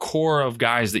the core of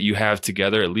guys that you have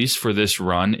together, at least for this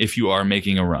run, if you are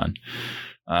making a run.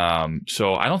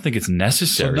 So I don't think it's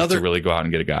necessary to really go out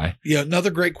and get a guy. Yeah,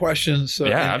 another great question. So,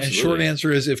 and short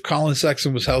answer is, if Colin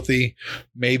Sexton was healthy,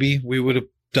 maybe we would have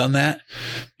done that.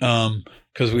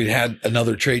 Because we'd had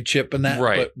another trade chip in that.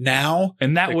 Right. But now,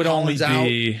 and that would only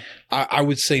be, I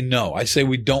would say no. I say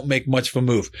we don't make much of a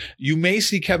move. You may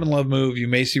see Kevin Love move. You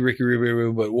may see Ricky Rubio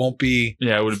move, but it won't be,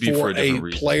 it would be for a different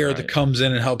reason, player that comes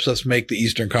in and helps us make the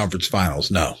Eastern Conference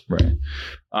Finals. No. Right.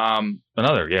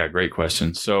 Great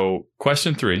question. So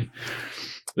question 3,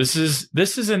 this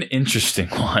is an interesting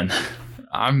one.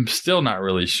 I'm still not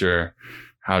really sure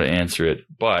how to answer it,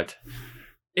 but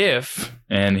if,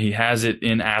 and he has it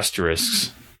in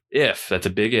asterisks, if, that's a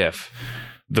big if,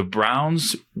 the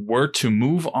Browns were to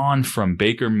move on from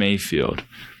Baker Mayfield,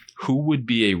 who would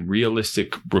be a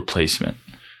realistic replacement?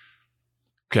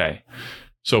 Okay,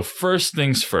 so first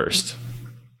things first,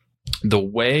 the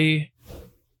way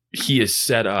he is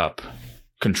set up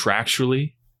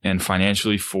contractually and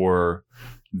financially for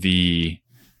the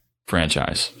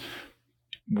franchise,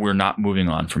 we're not moving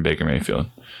on from Baker Mayfield.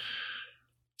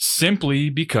 Simply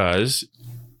because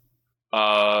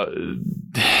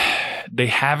they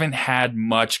haven't had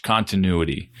much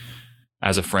continuity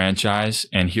as a franchise.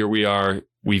 And here we are,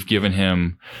 we've given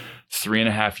him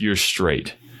 3.5 years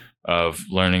straight of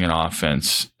learning an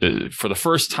offense for the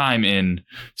first time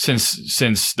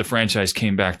since the franchise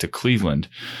came back to Cleveland.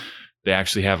 They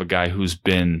actually have a guy who's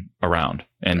been around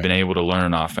and been able to learn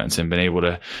an offense and been able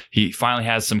to, he finally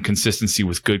has some consistency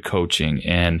with good coaching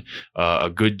and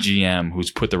a good GM who's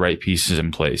put the right pieces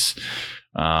in place.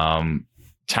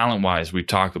 Talent-wise, we've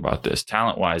talked about this.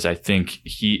 Talent-wise, I think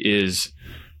he is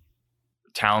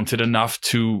talented enough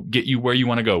to get you where you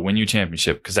want to go, win you a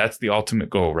championship, because that's the ultimate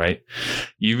goal, right?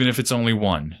 Even if it's only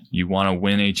one, you want to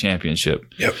win a championship.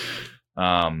 Yep.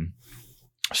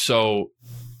 So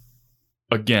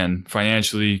again,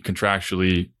 financially,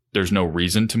 contractually, there's no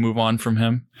reason to move on from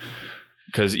him,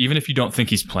 because even if you don't think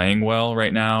he's playing well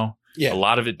right now, a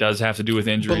lot of it does have to do with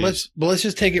injuries. But let's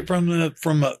just take it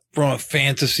from a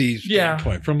fantasy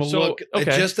standpoint, from a look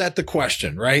just at the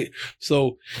question, right?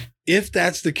 So if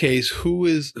that's the case,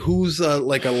 who's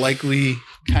like a likely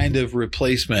kind of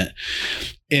replacement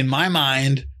in my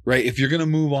mind, right? If you're going to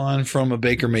move on from a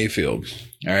Baker Mayfield,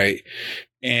 all right,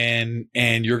 and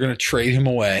you're going to trade him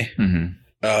away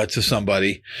to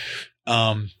somebody,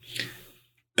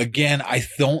 again, I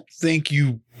don't think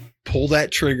you pull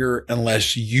that trigger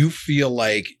unless you feel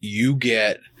like you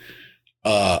get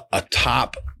a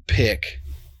top pick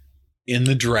in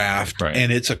the draft,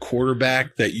 and it's a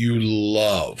quarterback that you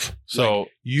love. So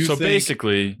like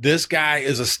basically, this guy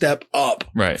is a step up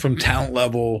from talent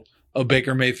level of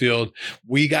Baker Mayfield.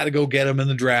 We got to go get him in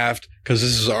the draft because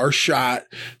this is our shot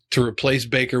to replace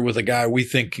Baker with a guy we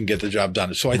think can get the job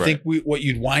done. So I think what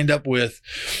you'd wind up with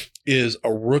is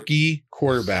a rookie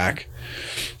quarterback,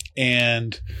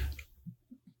 and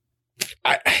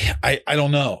I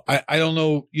don't know. I don't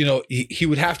know. You know, he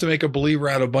would have to make a believer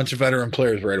out of a bunch of veteran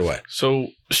players right away. So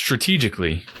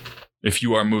strategically, if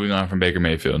you are moving on from Baker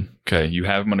Mayfield, okay, you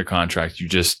have him under contract.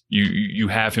 You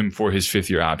have him for his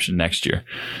 5th-year option next year.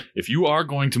 If you are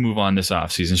going to move on this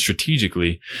offseason,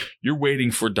 strategically, you're waiting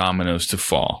for dominoes to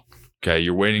fall. Okay,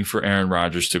 you're waiting for Aaron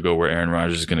Rodgers to go where Aaron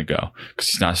Rodgers is going to go because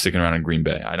he's not sticking around in Green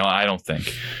Bay. I don't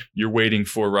think. You're waiting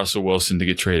for Russell Wilson to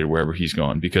get traded wherever he's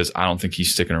going because I don't think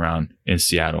he's sticking around in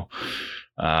Seattle.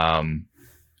 Other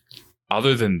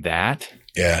than that,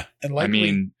 and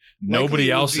likely,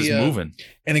 nobody else is moving.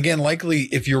 And again, likely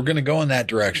if you're going to go in that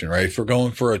direction, right? If we're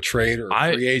going for a trade or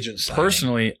a free agent signing.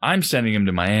 Personally, I'm sending him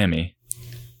to Miami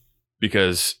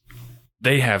because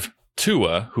they have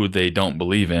Tua, who they don't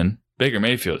believe in. Baker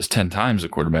Mayfield is 10 times the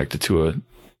quarterback to Tua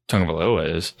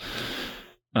Tagovailoa is.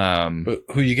 But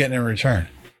who are you getting in return?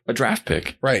 A draft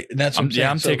pick. Right. And that's what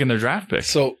I'm taking their draft pick.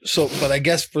 But I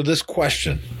guess for this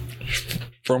question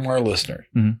from our listener,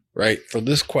 right? For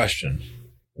this question,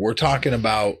 we're talking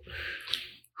about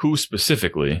who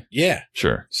specifically. Yeah.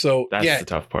 Sure. So that's the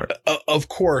tough part. Of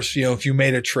course, you know, if you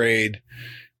made a trade,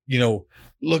 you know,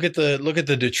 look at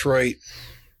the Detroit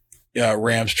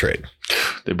Rams trade.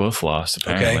 They both lost,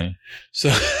 apparently. Okay.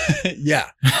 So, yeah.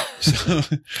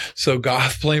 So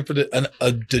Goff playing for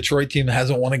a Detroit team that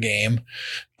hasn't won a game.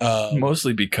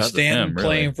 Mostly because Stanton of him, really.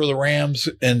 Playing for the Rams.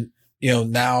 And, you know,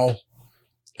 now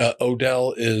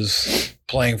Odell is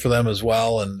playing for them as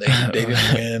well. And they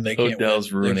didn't win. They can't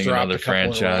Odell's win. ruining another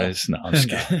franchise. No, I'm just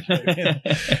kidding.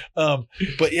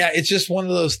 But yeah, it's just one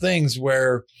of those things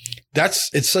where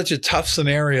it's such a tough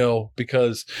scenario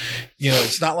because, you know,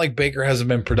 it's not like Baker hasn't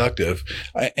been productive.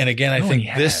 And again, I think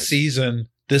this season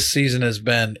has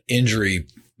been injury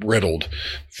riddled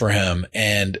for him.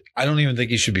 And I don't even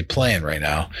think he should be playing right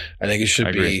now. I think it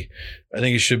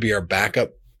should be our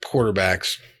backup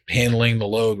quarterbacks handling the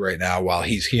load right now while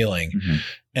he's healing.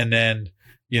 And then,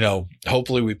 you know,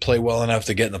 hopefully we play well enough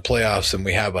to get in the playoffs and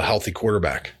we have a healthy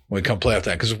quarterback when we come playoff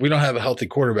time. Because if we don't have a healthy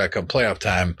quarterback come playoff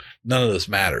time, none of this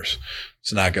matters.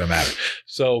 It's not going to matter.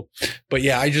 So, but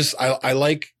yeah,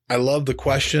 I love the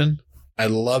question. I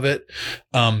love it.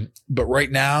 But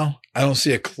right now I don't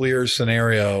see a clear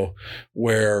scenario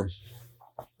where,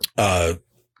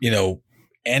 you know,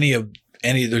 any of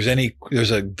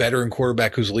there's a veteran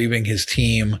quarterback who's leaving his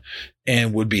team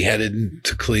and would be headed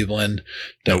to Cleveland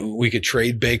that we could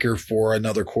trade Baker for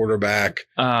another quarterback.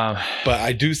 But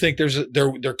I do think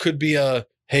there could be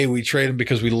hey, we trade him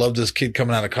because we love this kid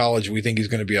coming out of college. We think he's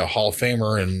going to be a Hall of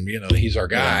Famer, and he's our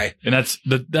guy. Yeah.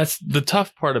 And that's the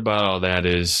tough part about all that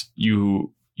is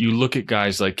you look at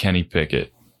guys like Kenny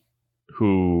Pickett,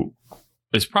 who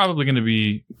is probably going to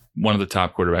be one of the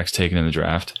top quarterbacks taken in the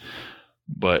draft.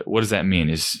 But what does that mean?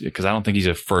 Because I don't think he's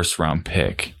a first round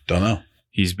pick. Don't know.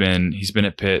 He's been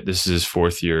at Pitt. This is his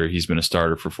 4th year. He's been a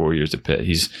starter for 4 years at Pitt.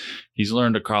 He's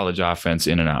learned a college offense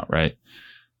in and out, right?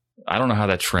 I don't know how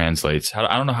that translates.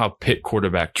 I don't know how Pitt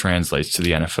quarterback translates to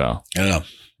the NFL. I don't know.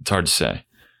 It's hard to say.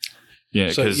 Yeah,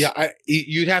 so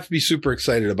you'd have to be super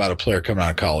excited about a player coming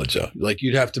out of college, though. Like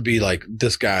you'd have to be like,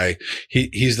 this guy,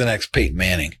 he's the next Peyton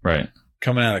Manning, right?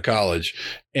 Coming out of college,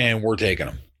 and we're taking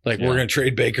him. Like we're going to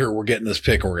trade Baker, we're getting this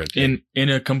pick, and we're going to in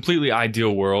a completely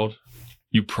ideal world,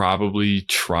 you probably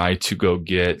try to go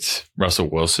get Russell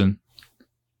Wilson,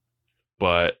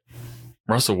 but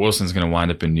Russell Wilson's going to wind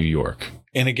up in New York.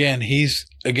 And he's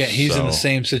in the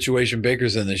same situation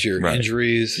Baker's in this year. Right.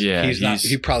 Injuries. Yeah,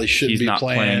 he probably shouldn't be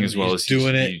playing as well as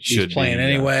doing it. He's playing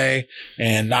anyway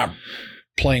and not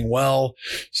playing well.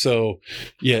 So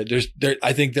yeah,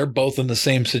 I think they're both in the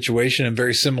same situation and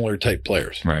very similar type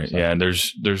players. Right. So. Yeah. And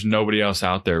there's nobody else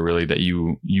out there really that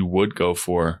you would go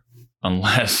for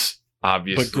unless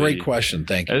obviously. But great question.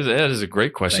 Thank you. That is a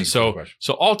great question. So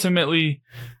ultimately,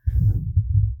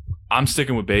 I'm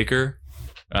sticking with Baker.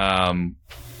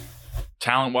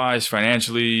 Talent wise,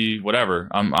 financially, whatever,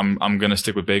 I'm gonna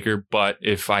stick with Baker. But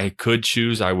if I could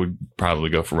choose, I would probably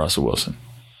go for Russell Wilson.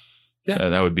 Yeah,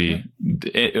 that would be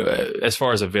as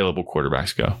far as available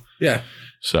quarterbacks go. Yeah.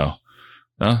 So,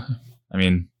 I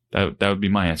mean that would be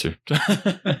my answer.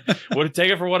 Would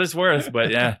take it for what it's worth, but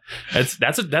yeah,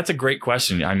 that's a great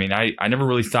question. I mean, I never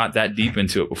really thought that deep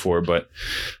into it before, but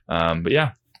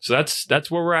yeah. So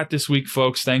that's where we're at this week,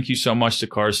 folks. Thank you so much to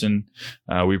Carson.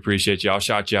 We appreciate you. I'll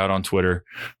shout you out on Twitter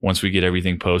once we get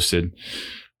everything posted.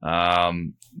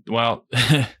 Well,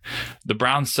 the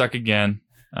Browns suck again.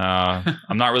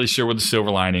 I'm not really sure what the silver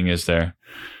lining is there.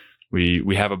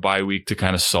 We have a bye week to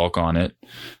kind of sulk on it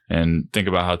and think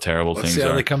about how terrible things are. Let's see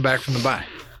how they come back from the bye.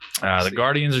 The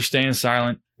Guardians are staying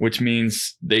silent, which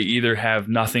means they either have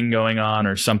nothing going on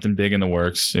or something big in the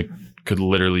works. It could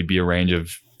literally be a range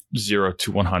of 0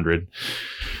 to 100.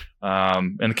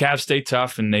 And the Cavs stay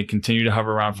tough and they continue to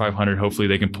hover around 500. Hopefully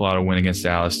they can pull out a win against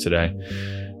Dallas today.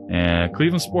 And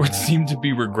Cleveland sports seem to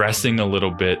be regressing a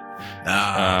little bit.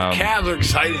 Cavs are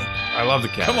exciting. I love the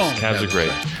Cavs. Come on, Cavs are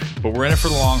great. But we're in it for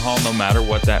the long haul, no matter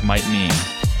what that might mean.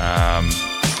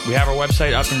 We have our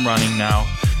website up and running now,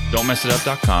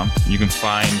 don'tmessitup.com. You can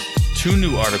find 2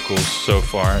 new articles so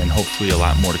far and hopefully a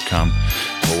lot more to come.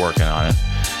 We're working on it.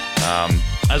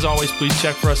 As always, please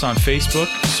check for us on Facebook.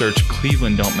 Search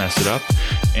Cleveland Don't Mess It Up.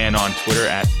 And on Twitter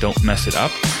at Don't Mess It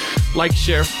Up. Like,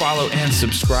 share, follow, and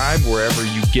subscribe wherever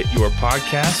you get your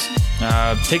podcasts.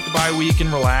 Take the bye week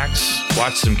and relax.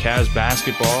 Watch some Cavs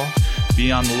basketball.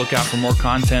 Be on the lookout for more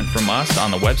content from us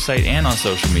on the website and on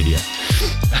social media.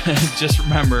 Just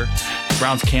remember, the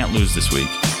Browns can't lose this week.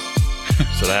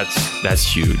 So that's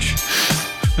huge.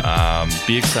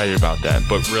 Be excited about that.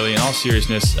 But really, in all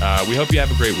seriousness, we hope you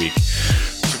have a great week.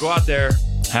 So go out there,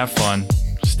 have fun,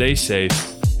 stay safe,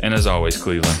 and as always,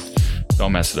 Cleveland,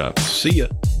 don't mess it up. See ya.